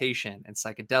meditation and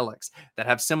psychedelics, that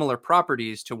have similar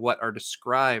properties to what are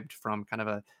described from kind of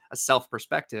a self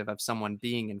perspective of someone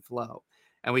being in flow.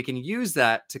 And we can use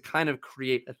that to kind of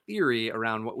create a theory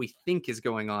around what we think is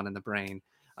going on in the brain.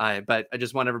 But I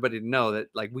just want everybody to know that,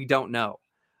 like, we don't know.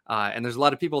 And there's a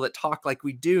lot of people that talk like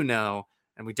we do know,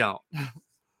 and we don't.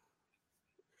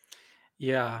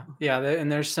 Yeah, yeah,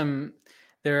 and there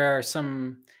are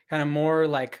some kind of more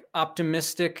like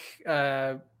optimistic,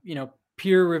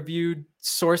 peer-reviewed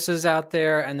sources out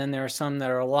there, and then there are some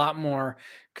that are a lot more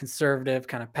conservative,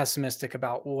 kind of pessimistic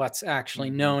about what's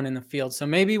actually Mhm. known in the field. So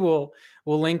maybe we'll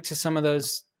link to some of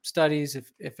those studies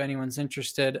if anyone's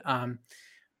interested.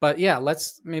 But yeah,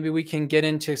 maybe we can get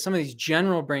into some of these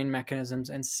general brain mechanisms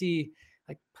and see,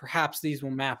 like, perhaps these will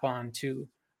map on to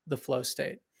the flow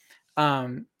state.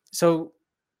 So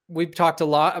we've talked a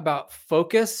lot about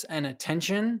focus and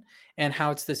attention and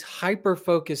how it's this hyper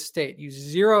focused state. You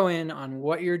zero in on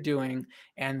what you're doing,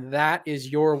 and that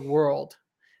is your world.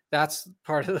 That's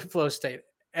part of the flow state.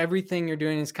 Everything you're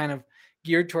doing is kind of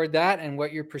geared toward that, and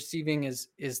what you're perceiving is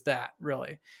that,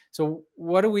 really. So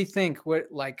what do we think?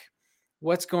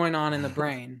 What's going on in the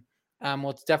brain? Well,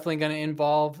 it's definitely going to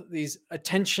involve these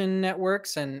attention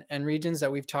networks and regions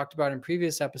that we've talked about in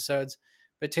previous episodes.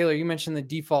 But Taylor, you mentioned the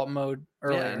default mode Yeah,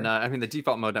 no, earlier. I mean, the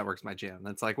default mode network's my jam.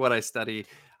 That's like what I study.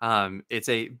 It's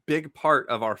a big part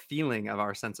of our feeling of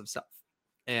our sense of self.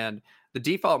 And the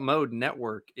default mode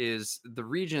network is the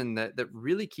region that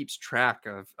really keeps track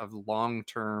of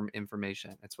long-term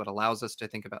information. It's what allows us to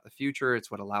think about the future. It's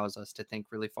what allows us to think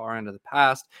really far into the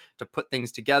past, to put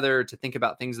things together, to think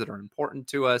about things that are important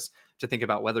to us, to think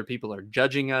about whether people are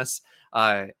judging us.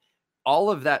 Uh, all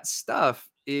of that stuff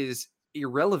is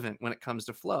irrelevant when it comes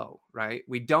to flow, right?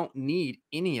 We don't need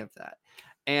any of that.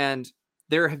 And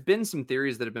there have been some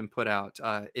theories that have been put out.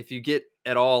 If you get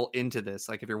at all into this,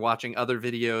 like if you're watching other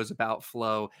videos about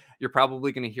flow, you're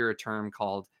probably going to hear a term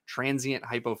called transient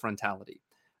hypofrontality.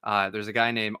 There's a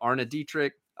guy named Arne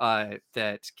Dietrich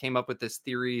that came up with this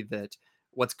theory that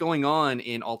what's going on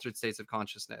in altered states of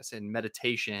consciousness, in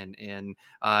meditation, in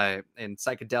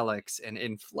psychedelics, and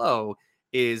in flow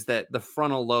is that the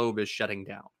frontal lobe is shutting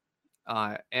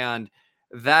down. And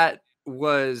that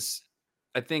was,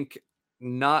 I think,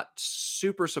 not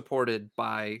super supported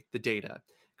by the data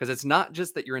because it's not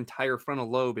just that your entire frontal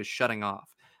lobe is shutting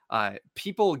off.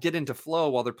 People get into flow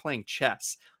while they're playing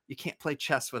chess. You can't play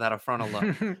chess without a frontal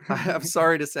lobe. I'm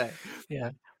sorry to say.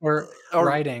 Yeah, or Or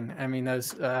writing. I mean,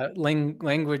 those,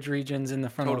 language regions in the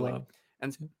frontal totally. lobe.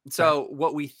 And Sorry. so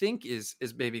what we think is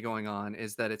maybe going on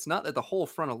is that it's not that the whole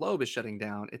frontal lobe is shutting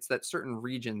down, it's that certain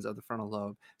regions of the frontal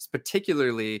lobe,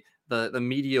 particularly the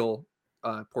medial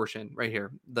portion right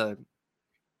here, the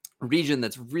region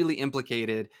that's really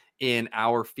implicated in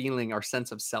our feeling, our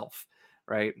sense of self,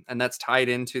 right? And that's tied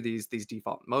into these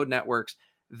default mode networks.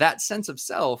 That sense of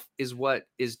self is what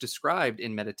is described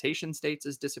in meditation states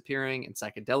as disappearing, in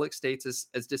psychedelic states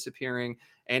as disappearing,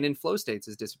 and in flow states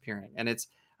as disappearing. And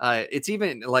it's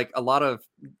even like a lot of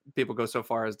people go so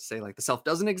far as to say like the self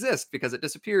doesn't exist because it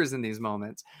disappears in these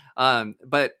moments.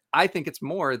 But I think it's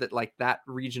more that like that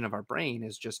region of our brain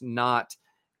is just not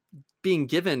being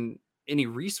given any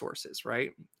resources,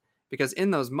 right? Because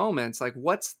in those moments, like,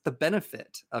 what's the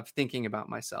benefit of thinking about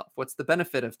myself? What's the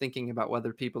benefit of thinking about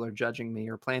whether people are judging me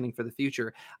or planning for the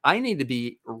future? I need to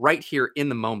be right here in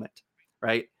the moment,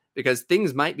 right? Because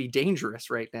things might be dangerous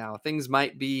right now. Things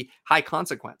might be high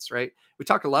consequence, right? We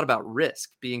talk a lot about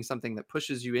risk being something that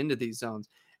pushes you into these zones.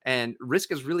 And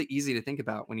risk is really easy to think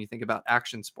about when you think about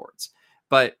action sports.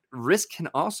 But risk can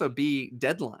also be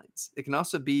deadlines. It can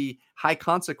also be high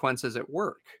consequences at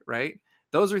work, right?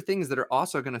 Those are things that are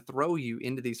also going to throw you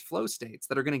into these flow states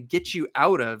that are going to get you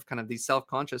out of kind of these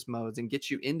self-conscious modes and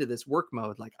get you into this work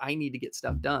mode. Like, I need to get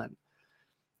stuff done.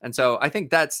 And so I think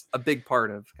that's a big part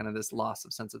of kind of this loss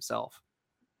of sense of self.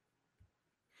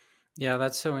 Yeah,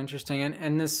 that's so interesting.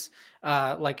 And this,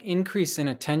 like, increase in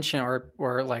attention,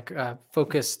 or like,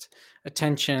 focused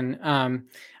attention.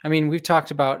 I mean, we've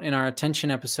talked about in our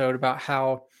attention episode about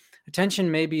how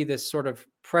attention may be this sort of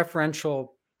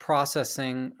preferential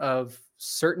processing of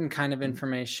certain kind of Mhm.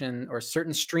 information or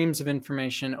certain streams of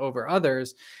information over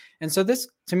others. And so this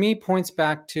to me points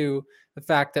back to the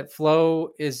fact that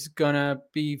flow is going to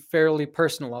be fairly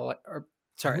personal, or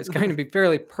sorry, it's going to be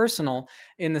fairly personal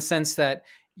in the sense that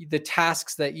the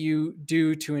tasks that you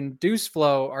do to induce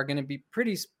flow are going to be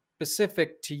pretty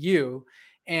specific to you.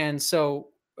 And so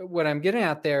what I'm getting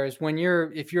at there is when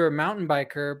if you're a mountain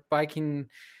biker biking,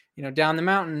 down the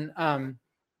mountain,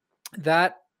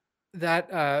 that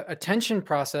attention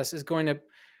process is going to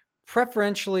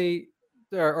preferentially,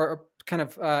 or kind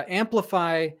of,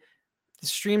 amplify the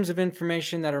streams of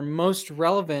information that are most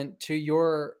relevant to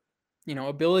your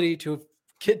ability to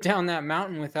get down that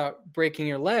mountain without breaking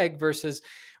your leg, versus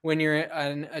when you're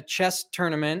in a chess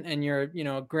tournament and you're a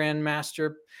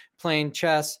grandmaster playing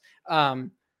chess.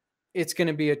 It's going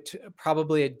to be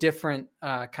probably a different,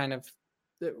 kind of,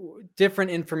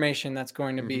 different information that's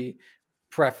going to Mhm. be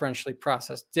preferentially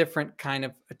processed, different kind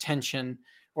of attention,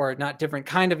 or not different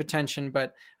kind of attention,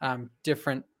 but,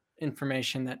 different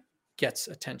information that gets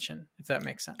attention, if that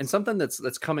makes And sense. something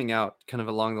that's coming out kind of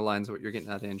along the lines of what you're getting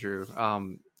at, Andrew,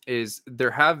 is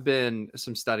there have been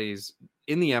some studies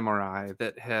in the MRI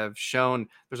that have shown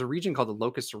there's a region called the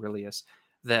locus coeruleus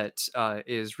that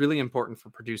is really important for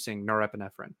producing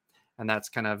norepinephrine. And that's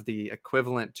kind of the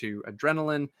equivalent to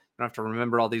adrenaline. You don't have to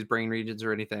remember all these brain regions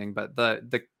or anything, but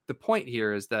the point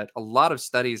here is that a lot of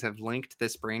studies have linked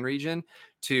this brain region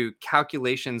to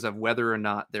calculations of whether or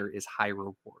not there is high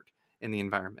reward in the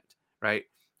environment, right?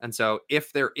 And so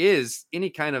if there is any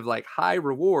kind of like high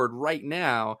reward right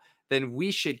now, then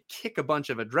we should kick a bunch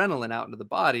of adrenaline out into the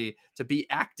body to be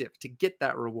active, to get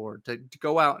that reward, to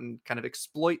go out and kind of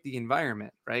exploit the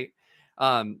environment, right?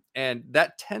 And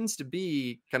that tends to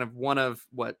be kind of one of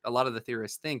what a lot of the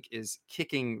theorists think is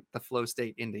kicking the flow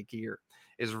state into gear,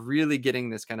 is really getting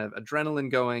this kind of adrenaline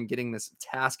going, getting this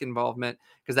task involvement,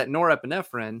 because that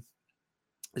norepinephrine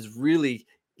is really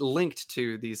linked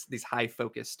to these high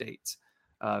focus states.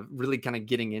 really kind of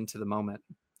getting into the moment.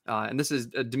 And this is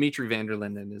Dimitri van der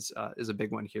Linden is a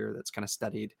big one here that's kind of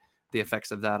studied the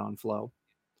effects of that on flow.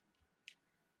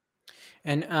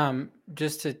 And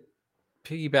just to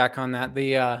piggyback on that,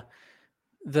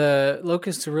 the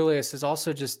locus coeruleus is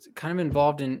also just kind of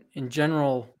involved in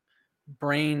general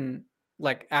brain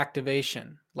like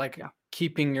activation, like Yeah.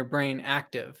 keeping your brain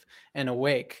active and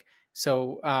awake.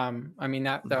 So I mean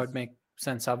that Mhm. would make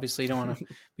sense. Obviously, you don't want to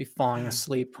be falling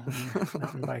asleep when you're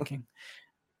mountain biking.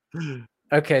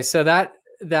 Okay, so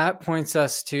that points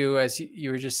us to, as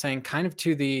you were just saying, kind of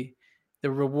to the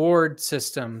reward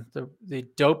system, the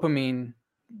dopamine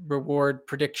reward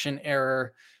prediction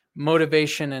error,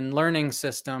 motivation and learning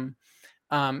system.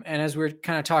 And as we were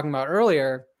kind of talking about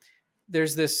earlier,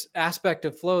 there's this aspect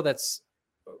of flow that's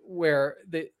where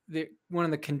the one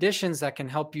of the conditions that can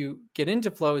help you get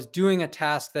into flow is doing a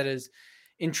task that is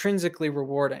intrinsically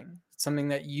rewarding, something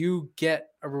that you get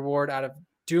a reward out of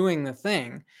doing the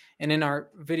thing. And in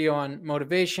our video on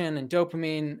motivation and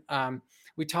dopamine,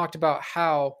 we talked about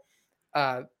how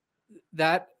uh,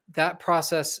 that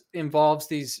process involves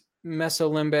these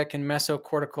mesolimbic and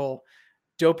mesocortical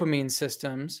dopamine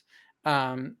systems.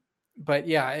 Um, but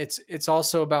yeah, it's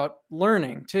also about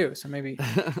learning too. So maybe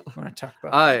you want to talk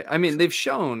about that. I mean, they've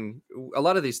shown a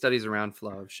lot of these studies around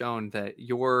flow have shown that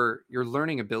your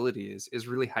learning ability is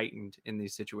really heightened in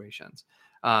these situations.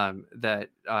 That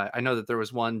I know that there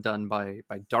was one done by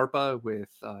DARPA with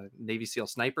Navy SEAL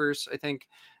snipers, I think,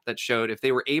 that showed if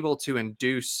they were able to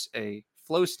induce a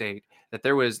flow state, that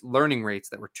there was learning rates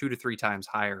that were 2 to 3 times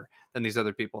higher than these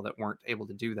other people that weren't able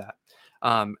to do that.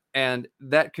 And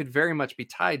that could very much be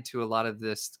tied to a lot of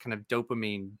this kind of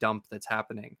dopamine dump that's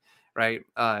happening, right?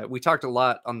 We talked a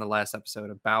lot on the last episode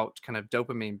about kind of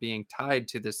dopamine being tied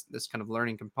to this kind of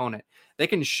learning component. They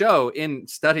can show in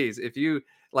studies if you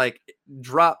like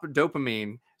drop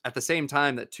dopamine at the same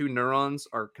time that two neurons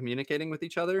are communicating with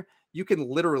each other, you can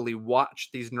literally watch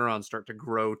these neurons start to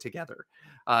grow together.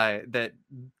 That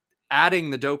adding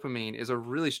the dopamine is a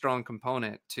really strong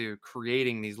component to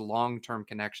creating these long-term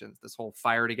connections. This whole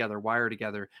fire together, wire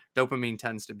together, dopamine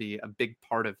tends to be a big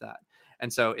part of that.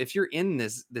 And so if you're in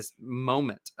this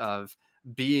moment of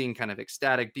being kind of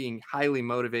ecstatic, being highly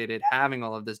motivated, having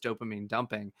all of this dopamine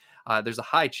dumping, there's a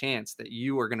high chance that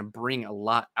you are going to bring a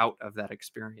lot out of that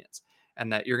experience,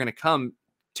 and that you're going to come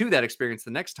to that experience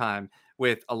the next time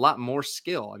with a lot more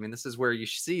skill. I mean, this is where you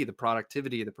see the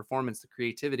productivity, the performance, the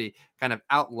creativity kind of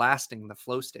outlasting the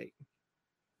flow state.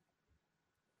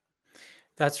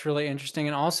 That's really interesting.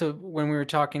 And also, when we were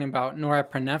talking about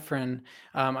norepinephrine,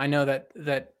 I know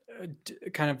that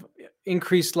kind of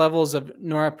increased levels of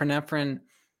norepinephrine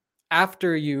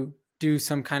after you do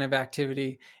some kind of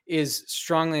activity is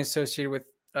strongly associated with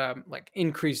like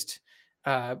increased,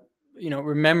 uh,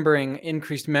 remembering,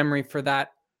 increased memory for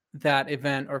that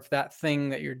event or for that thing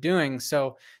that you're doing.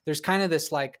 So there's kind of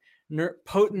this like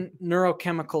potent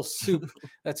neurochemical soup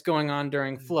that's going on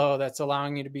during flow that's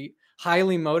allowing you to be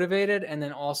highly motivated and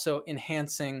then also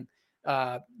enhancing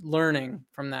learning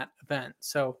from that event.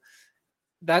 So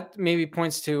that maybe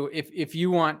points to if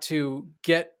you want to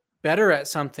get better at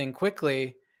something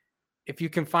quickly, if you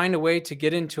can find a way to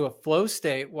get into a flow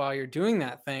state while you're doing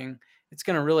that thing, it's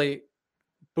going to really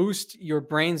boost your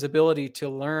brain's ability to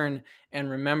learn and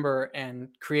remember and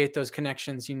create those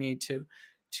connections you need to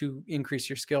increase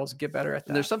your skills and get better at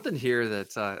And there's that. something here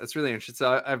that's really interesting.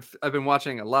 So I've been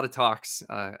watching a lot of talks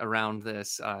around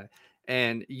this,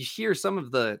 and you hear some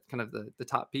of the kind of the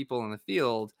top people in the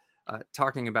field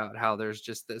talking about how there's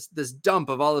just this dump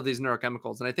of all of these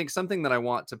neurochemicals. And I think something that I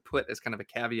want to put as kind of a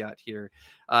caveat here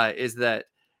is that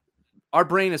our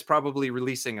brain is probably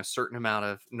releasing a certain amount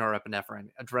of norepinephrine,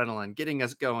 adrenaline, getting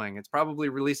us going. It's probably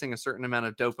releasing a certain amount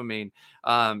of dopamine,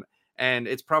 um, and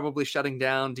it's probably shutting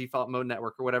down default mode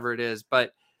network or whatever it is.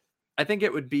 But I think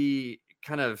it would be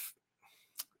kind of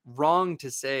wrong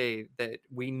to say that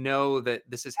we know that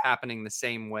this is happening the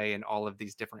same way in all of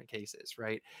these different cases,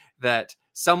 right? That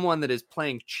someone that is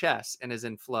playing chess and is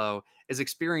in flow is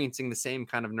experiencing the same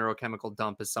kind of neurochemical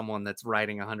dump as someone that's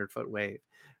riding a 100-foot wave,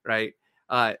 right?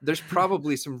 There's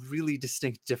probably some really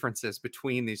distinct differences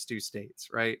between these two states,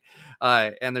 right?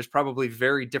 And there's probably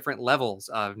very different levels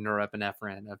of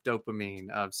norepinephrine, of dopamine,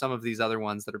 of some of these other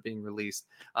ones that are being released,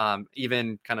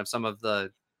 even kind of some of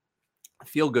the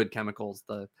feel good chemicals,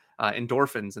 the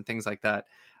endorphins and things like that.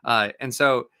 And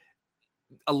so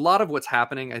a lot of what's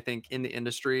happening, I think, in the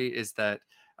industry is that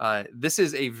this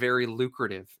is a very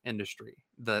lucrative industry,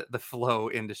 the flow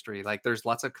industry. Like there's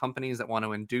lots of companies that want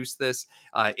to induce this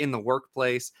in the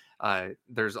workplace.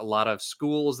 There's a lot of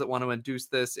schools that want to induce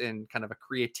this in kind of a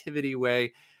creativity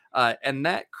way. And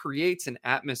that creates an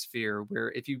atmosphere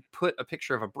where if you put a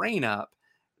picture of a brain up,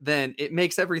 then it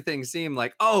makes everything seem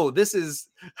like, oh, this is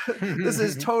this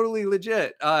is totally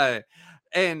legit.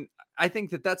 And I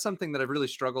think that that's something that I've really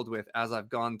struggled with as I've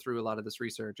gone through a lot of this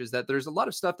research, is that there's a lot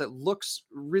of stuff that looks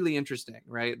really interesting,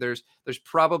 right? There's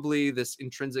probably this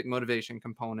intrinsic motivation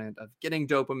component of getting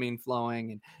dopamine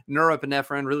flowing and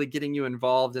norepinephrine really getting you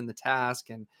involved in the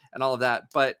task and all of that.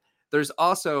 But there's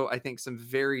also, I think, some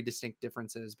very distinct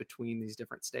differences between these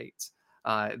different states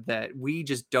that we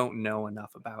just don't know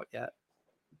enough about yet.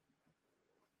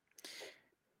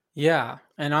 Yeah,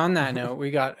 and on that note,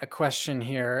 we got a question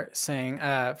here saying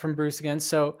from Bruce again.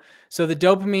 So the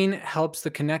dopamine helps the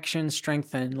connection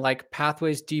strengthen, like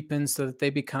pathways deepen, so that they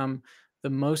become the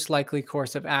most likely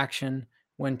course of action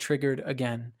when triggered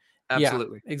again. Yeah,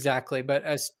 Absolutely. exactly. But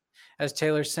as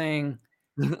Taylor's saying,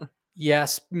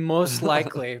 yes, most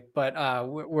likely. But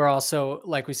we're also,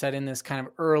 like we said, in this kind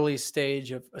of early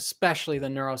stage of especially the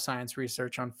neuroscience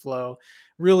research on flow,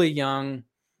 really young,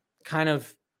 kind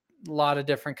of a lot of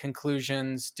different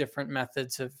conclusions, different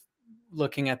methods of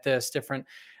looking at this, different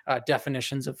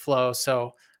definitions of flow.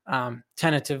 So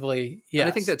tentatively, And I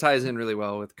think yes. that ties in really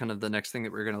well with kind of the next thing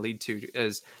that we're going to lead to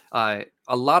is a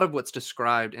lot of what's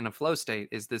described in a flow state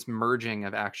is this merging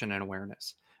of action and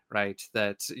awareness, right?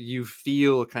 That you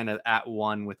feel kind of at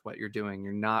one with what you're doing.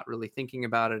 You're not really thinking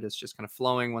about it. It's just kind of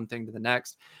flowing one thing to the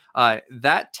next.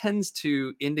 That tends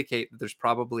to indicate that there's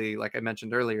probably, like I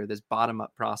mentioned earlier, this bottom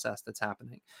up process that's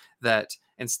happening. That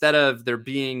instead of there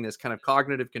being this kind of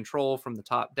cognitive control from the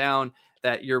top down,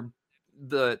 that you're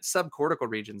the subcortical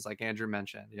regions, like Andrew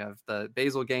mentioned, you have the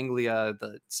basal ganglia,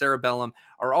 the cerebellum,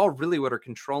 are all really what are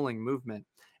controlling movement.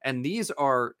 And these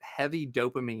are heavy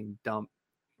dopamine dump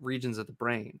regions of the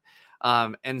brain.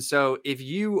 And so if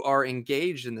you are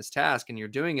engaged in this task and you're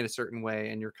doing it a certain way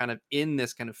and you're kind of in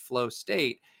this kind of flow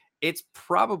state, it's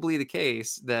probably the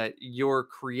case that you're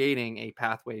creating a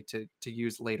pathway to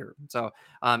use later. So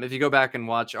if you go back and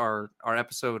watch our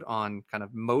episode on kind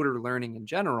of motor learning in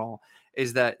general,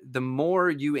 is that the more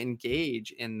you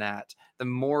engage in that, the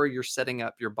more you're setting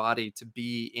up your body to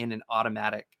be in an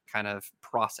automatic kind of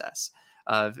process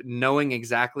of knowing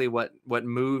exactly what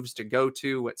moves to go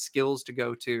to, what skills to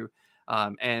go to.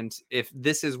 And if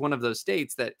this is one of those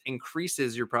states that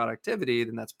increases your productivity,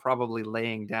 then that's probably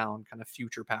laying down kind of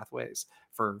future pathways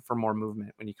for more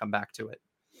movement when you come back to it.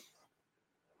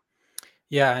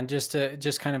 Yeah, and just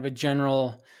kind of a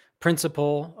general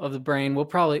principle of the brain.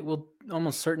 We'll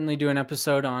almost certainly do an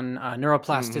episode on Mhm.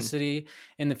 neuroplasticity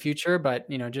in the future, but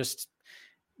just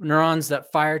neurons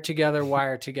that fire together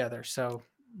wire together. So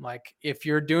like if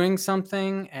you're doing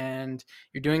something and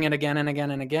you're doing it again and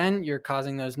again and again, you're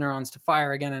causing those neurons to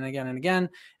fire again and again and again,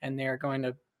 and they're going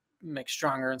to make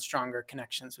stronger and stronger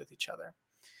connections with each other.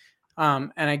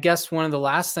 And I guess one of the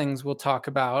last things we'll talk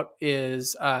about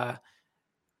is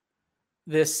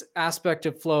this aspect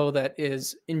of flow that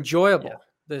is Yeah. enjoyable.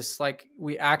 This, like,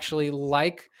 we actually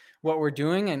like what we're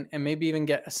doing, and maybe even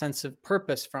get a sense of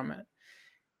purpose from it.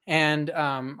 And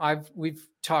we've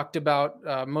talked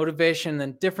about motivation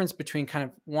and difference between kind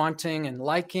of wanting and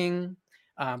liking,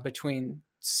 between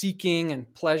seeking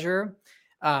and pleasure.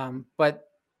 But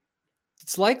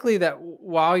it's likely that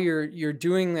while you're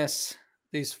doing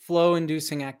these flow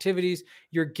inducing activities,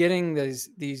 you're getting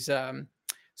these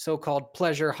so-called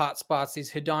pleasure hotspots,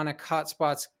 these hedonic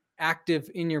hotspots active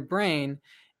in your brain,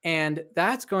 and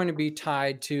that's going to be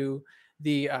tied to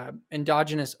the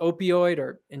endogenous opioid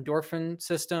or endorphin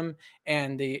system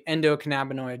and the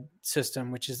endocannabinoid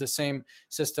system, which is the same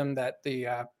system that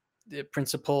the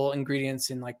principal ingredients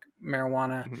in like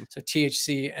marijuana, Mhm. so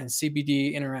THC and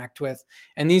CBD, interact with.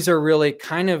 And these are really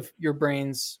kind of your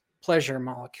brain's pleasure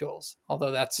molecules,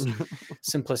 although that's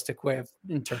simplistic way of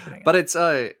interpreting it. But it's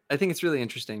I think it's really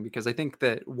interesting because I think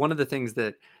that one of the things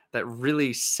that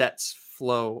really sets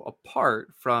flow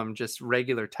apart from just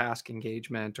regular task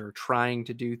engagement or trying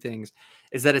to do things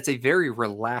is that it's a very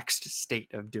relaxed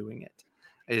state of doing it.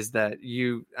 Is that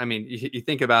I mean, you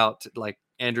think about, like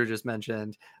Andrew just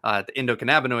mentioned, the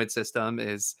endocannabinoid system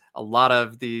is a lot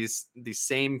of these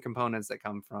same components that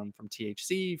come from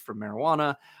THC, from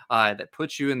marijuana, that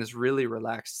puts you in this really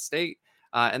relaxed state.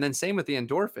 And then same with the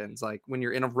endorphins, like when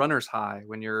you're in a runner's high,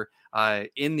 when you're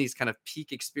in these kind of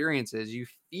peak experiences, you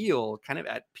feel kind of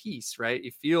at peace, right?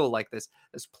 You feel like this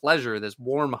pleasure, this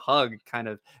warm hug kind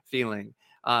of feeling,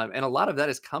 and a lot of that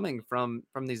is coming from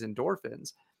these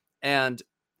endorphins. And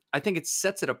I think it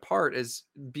sets it apart as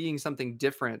being something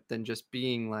different than just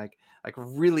being like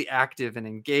really active and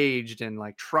engaged and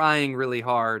like trying really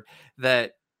hard.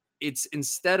 That it's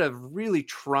instead of really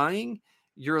trying,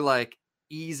 you're like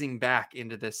easing back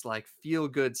into this like feel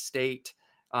good state,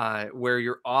 where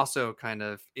you're also kind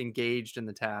of engaged in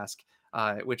the task,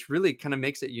 which really kind of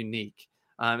makes it unique.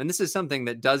 And this is something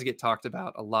that does get talked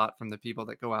about a lot from the people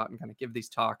that go out and kind of give these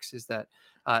talks, is that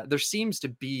there seems to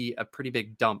be a pretty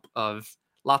big dump of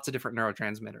lots of different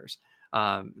neurotransmitters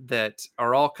that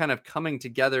are all kind of coming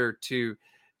together to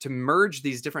merge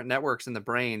these different networks in the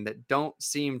brain that don't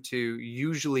seem to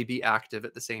usually be active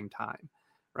at the same time,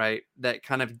 right? That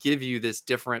kind of give you this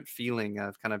different feeling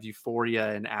of kind of euphoria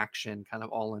and action kind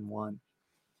of all in one.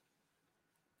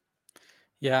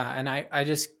 Yeah, and I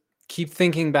just keep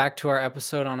thinking back to our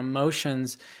episode on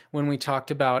emotions when we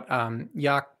talked about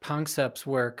Jaak Panksepp's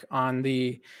work on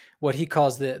the what he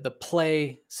calls the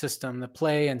play system, the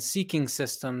play and seeking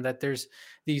system. That there's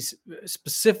these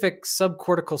specific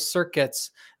subcortical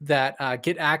circuits that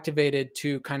get activated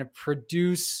to kind of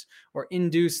produce or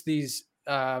induce these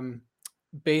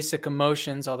basic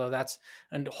emotions. Although that's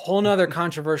a whole nother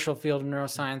controversial field of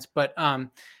neuroscience, but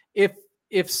if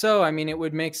if so, I mean, it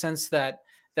would make sense that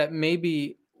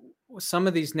maybe some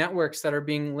of these networks that are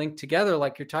being linked together,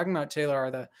 like you're talking about, Taylor, are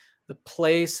the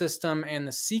play system and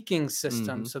the seeking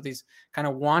system. Hmm. So these kind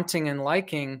of wanting and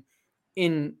liking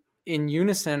in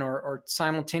unison or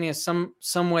simultaneous,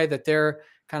 some way that they're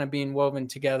kind of being woven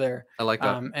together, I like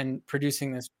that. and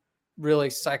producing this really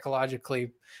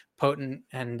psychologically potent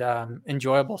and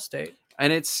enjoyable state.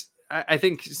 And it's, I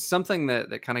think something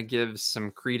that kind of gives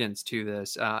some credence to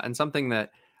this, and something that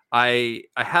I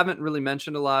haven't really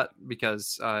mentioned a lot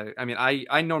because I mean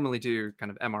I normally do kind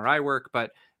of MRI work,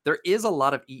 but there is a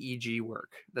lot of EEG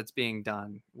work that's being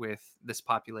done with this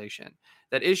population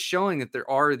that is showing that there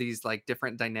are these like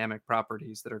different dynamic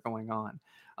properties that are going on.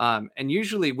 And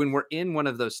usually when we're in one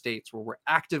of those states where we're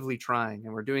actively trying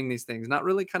and we're doing these things, not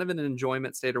really kind of in an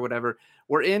enjoyment state or whatever,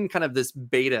 we're in kind of this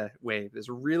beta wave, this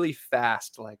really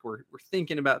fast, like we're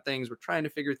thinking about things, we're trying to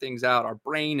figure things out. Our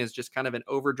brain is just kind of an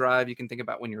overdrive. You can think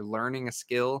about when you're learning a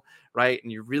skill, right?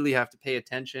 And you really have to pay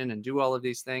attention and do all of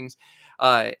these things.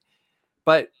 Uh,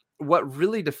 but what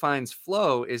really defines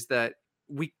flow is that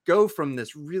we go from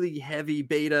this really heavy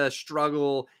beta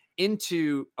struggle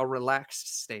into a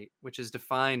relaxed state, which is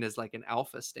defined as like an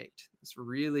alpha state. It's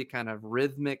really kind of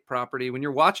rhythmic property. When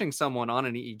you're watching someone on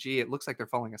an EEG, it looks like they're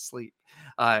falling asleep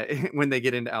when they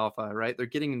get into alpha, right? They're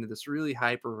getting into this really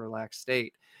hyper relaxed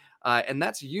state. And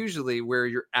that's usually where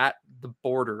you're at the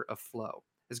border of flow,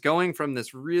 is going from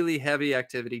this really heavy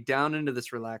activity down into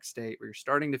this relaxed state where you're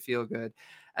starting to feel good.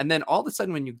 And then all of a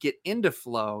sudden, when you get into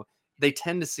flow, they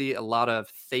tend to see a lot of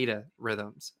theta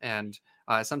rhythms and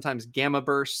sometimes gamma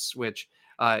bursts, which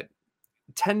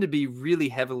tend to be really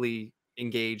heavily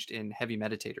engaged in heavy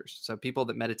meditators. So people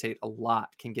that meditate a lot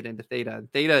can get into theta.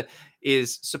 Theta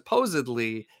is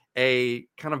supposedly a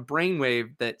kind of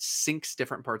brainwave that syncs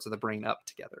different parts of the brain up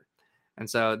together. And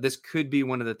so this could be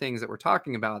one of the things that we're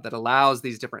talking about that allows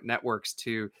these different networks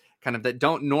to kind of, that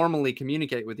don't normally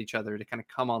communicate with each other, to kind of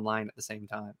come online at the same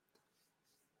time.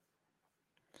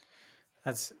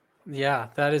 That's Yeah,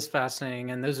 that is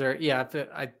fascinating. And those are, yeah,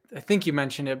 I think you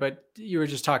mentioned it, but you were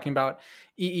just talking about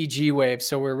EEG waves.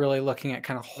 So we're really looking at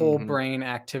kind of whole Hmm. brain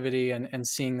activity and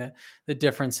seeing the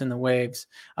difference in the waves.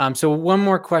 So one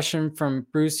more question from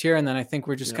Bruce here, and then I think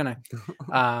we're just Yep.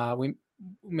 gonna we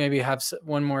maybe have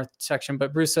one more section.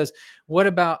 But Bruce says, what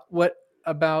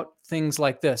about things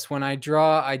like this? When I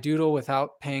draw, I doodle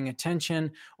without paying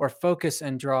attention, or focus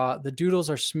and draw. The doodles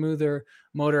are smoother,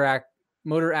 motor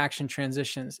motor action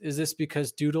transitions. Is this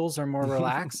because doodles are more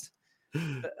relaxed?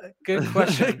 Good It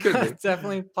question. could be.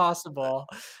 Definitely possible.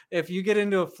 If you get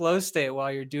into a flow state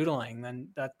while you're doodling, then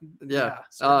Yeah. yeah,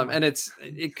 certainly. And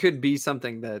it could be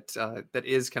something that that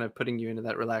is kind of putting you into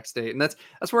that relaxed state, and that's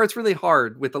where it's really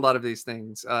hard with a lot of these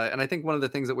things. And I think one of the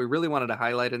things that we really wanted to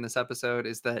highlight in this episode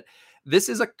is that this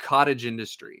is a cottage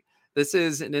industry. This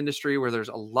is an industry where there's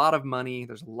a lot of money,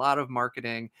 there's a lot of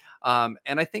marketing, and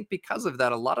I think because of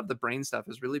that, a lot of the brain stuff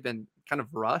has really been kind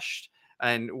of rushed.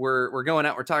 And we're going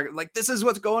out, we're talking like this is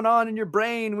what's going on in your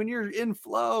brain when you're in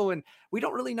flow, and we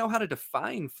don't really know how to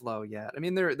define flow yet. I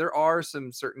mean, there are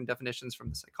some certain definitions from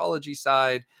the psychology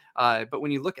side, but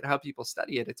when you look at how people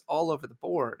study it, it's all over the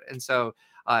board. And so,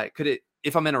 could it?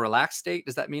 If I'm in a relaxed state,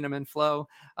 does that mean I'm in flow?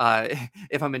 Uh,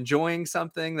 if I'm enjoying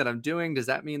something that I'm doing, does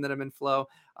that mean that I'm in flow?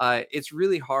 It's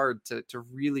really hard to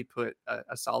really put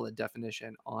a solid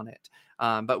definition on it.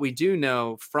 But we do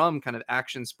know from kind of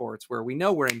action sports where we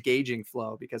know we're engaging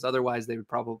flow, because otherwise they would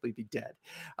probably be dead,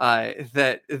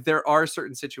 that there are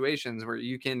certain situations where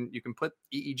you can put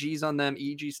EEGs on them.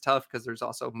 EEG's tough because there's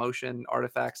also motion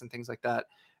artifacts and things like that.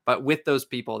 But with those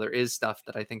people, there is stuff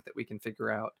that I think that we can figure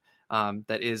out,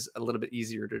 that is a little bit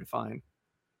easier to define.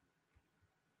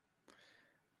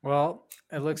 Well,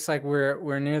 it looks like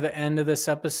we're near the end of this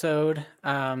episode.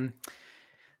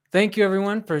 Thank you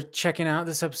everyone for checking out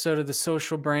this episode of The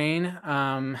Social Brain.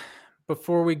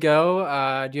 Before we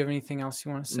go, do you have anything else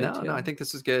you want to say, No, I Taylor? think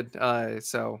this is good.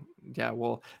 So yeah,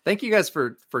 well, thank you guys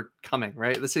for coming.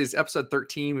 Right, this is episode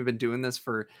 13. We've been doing this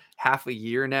for half a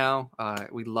year now.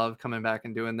 We love coming back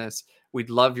and doing this.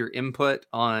 We'd love your input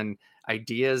on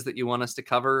ideas that you want us to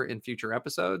cover in future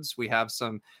episodes. We have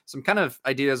some kind of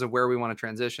ideas of where we want to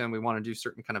transition. We want to do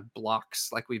certain kind of blocks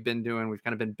like we've been doing. We've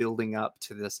kind of been building up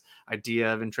to this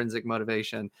idea of intrinsic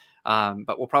motivation.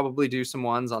 But we'll probably do some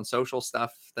ones on social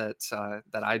stuff that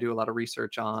I do a lot of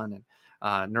research on, and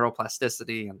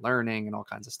neuroplasticity and learning and all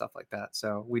kinds of stuff like that.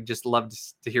 So we'd just love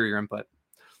to hear your input.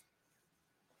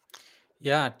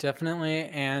 Yeah, definitely.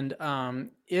 And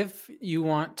if you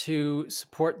want to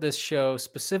support this show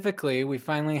specifically, we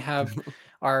finally have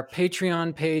our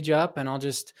Patreon page up, and I'll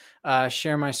just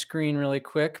share my screen really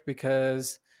quick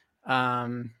because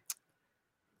so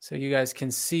you guys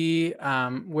can see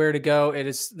where to go. It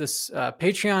is this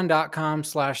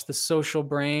patreon.com/the social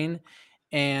brain.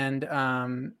 And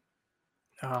oh,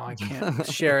 I can't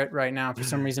share it right now for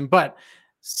some reason, but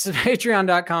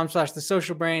patreon.com/the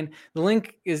social brain. The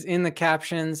link is in the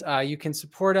captions. You can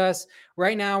support us.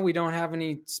 Right now, we don't have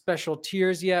any special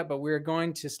tiers yet, but we're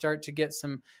going to start to get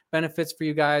some benefits for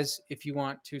you guys if you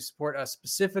want to support us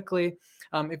specifically.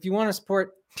 If you want to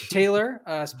support Taylor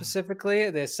specifically,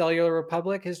 the Cellular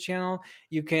Republic, his channel,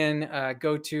 you can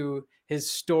go to his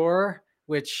store.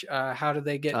 Which how do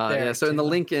they get there? Yeah, so in the Taylor?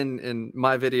 link in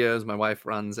my videos, my wife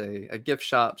runs a gift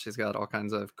shop. She's got all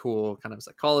kinds of cool kind of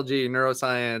psychology,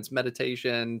 neuroscience,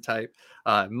 meditation type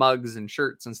mugs and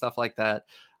shirts and stuff like that.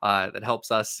 That helps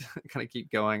us kind of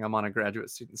keep going. I'm on a graduate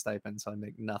student stipend, so I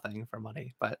make nothing for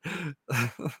money, but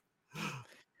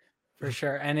For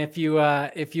sure. And if you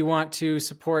want to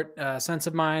support Sense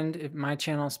of Mind, my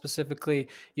channel specifically,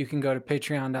 you can go to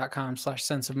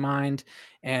patreon.com/sense of mind,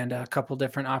 and a couple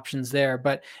different options there.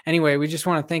 But anyway, we just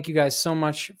want to thank you guys so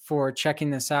much for checking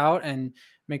this out, and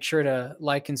make sure to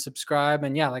like and subscribe.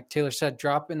 And yeah, like Taylor said,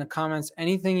 drop in the comments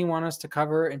anything you want us to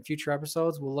cover in future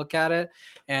episodes. We'll look at it.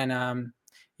 And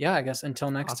yeah, I guess until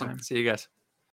next awesome. time. See you guys.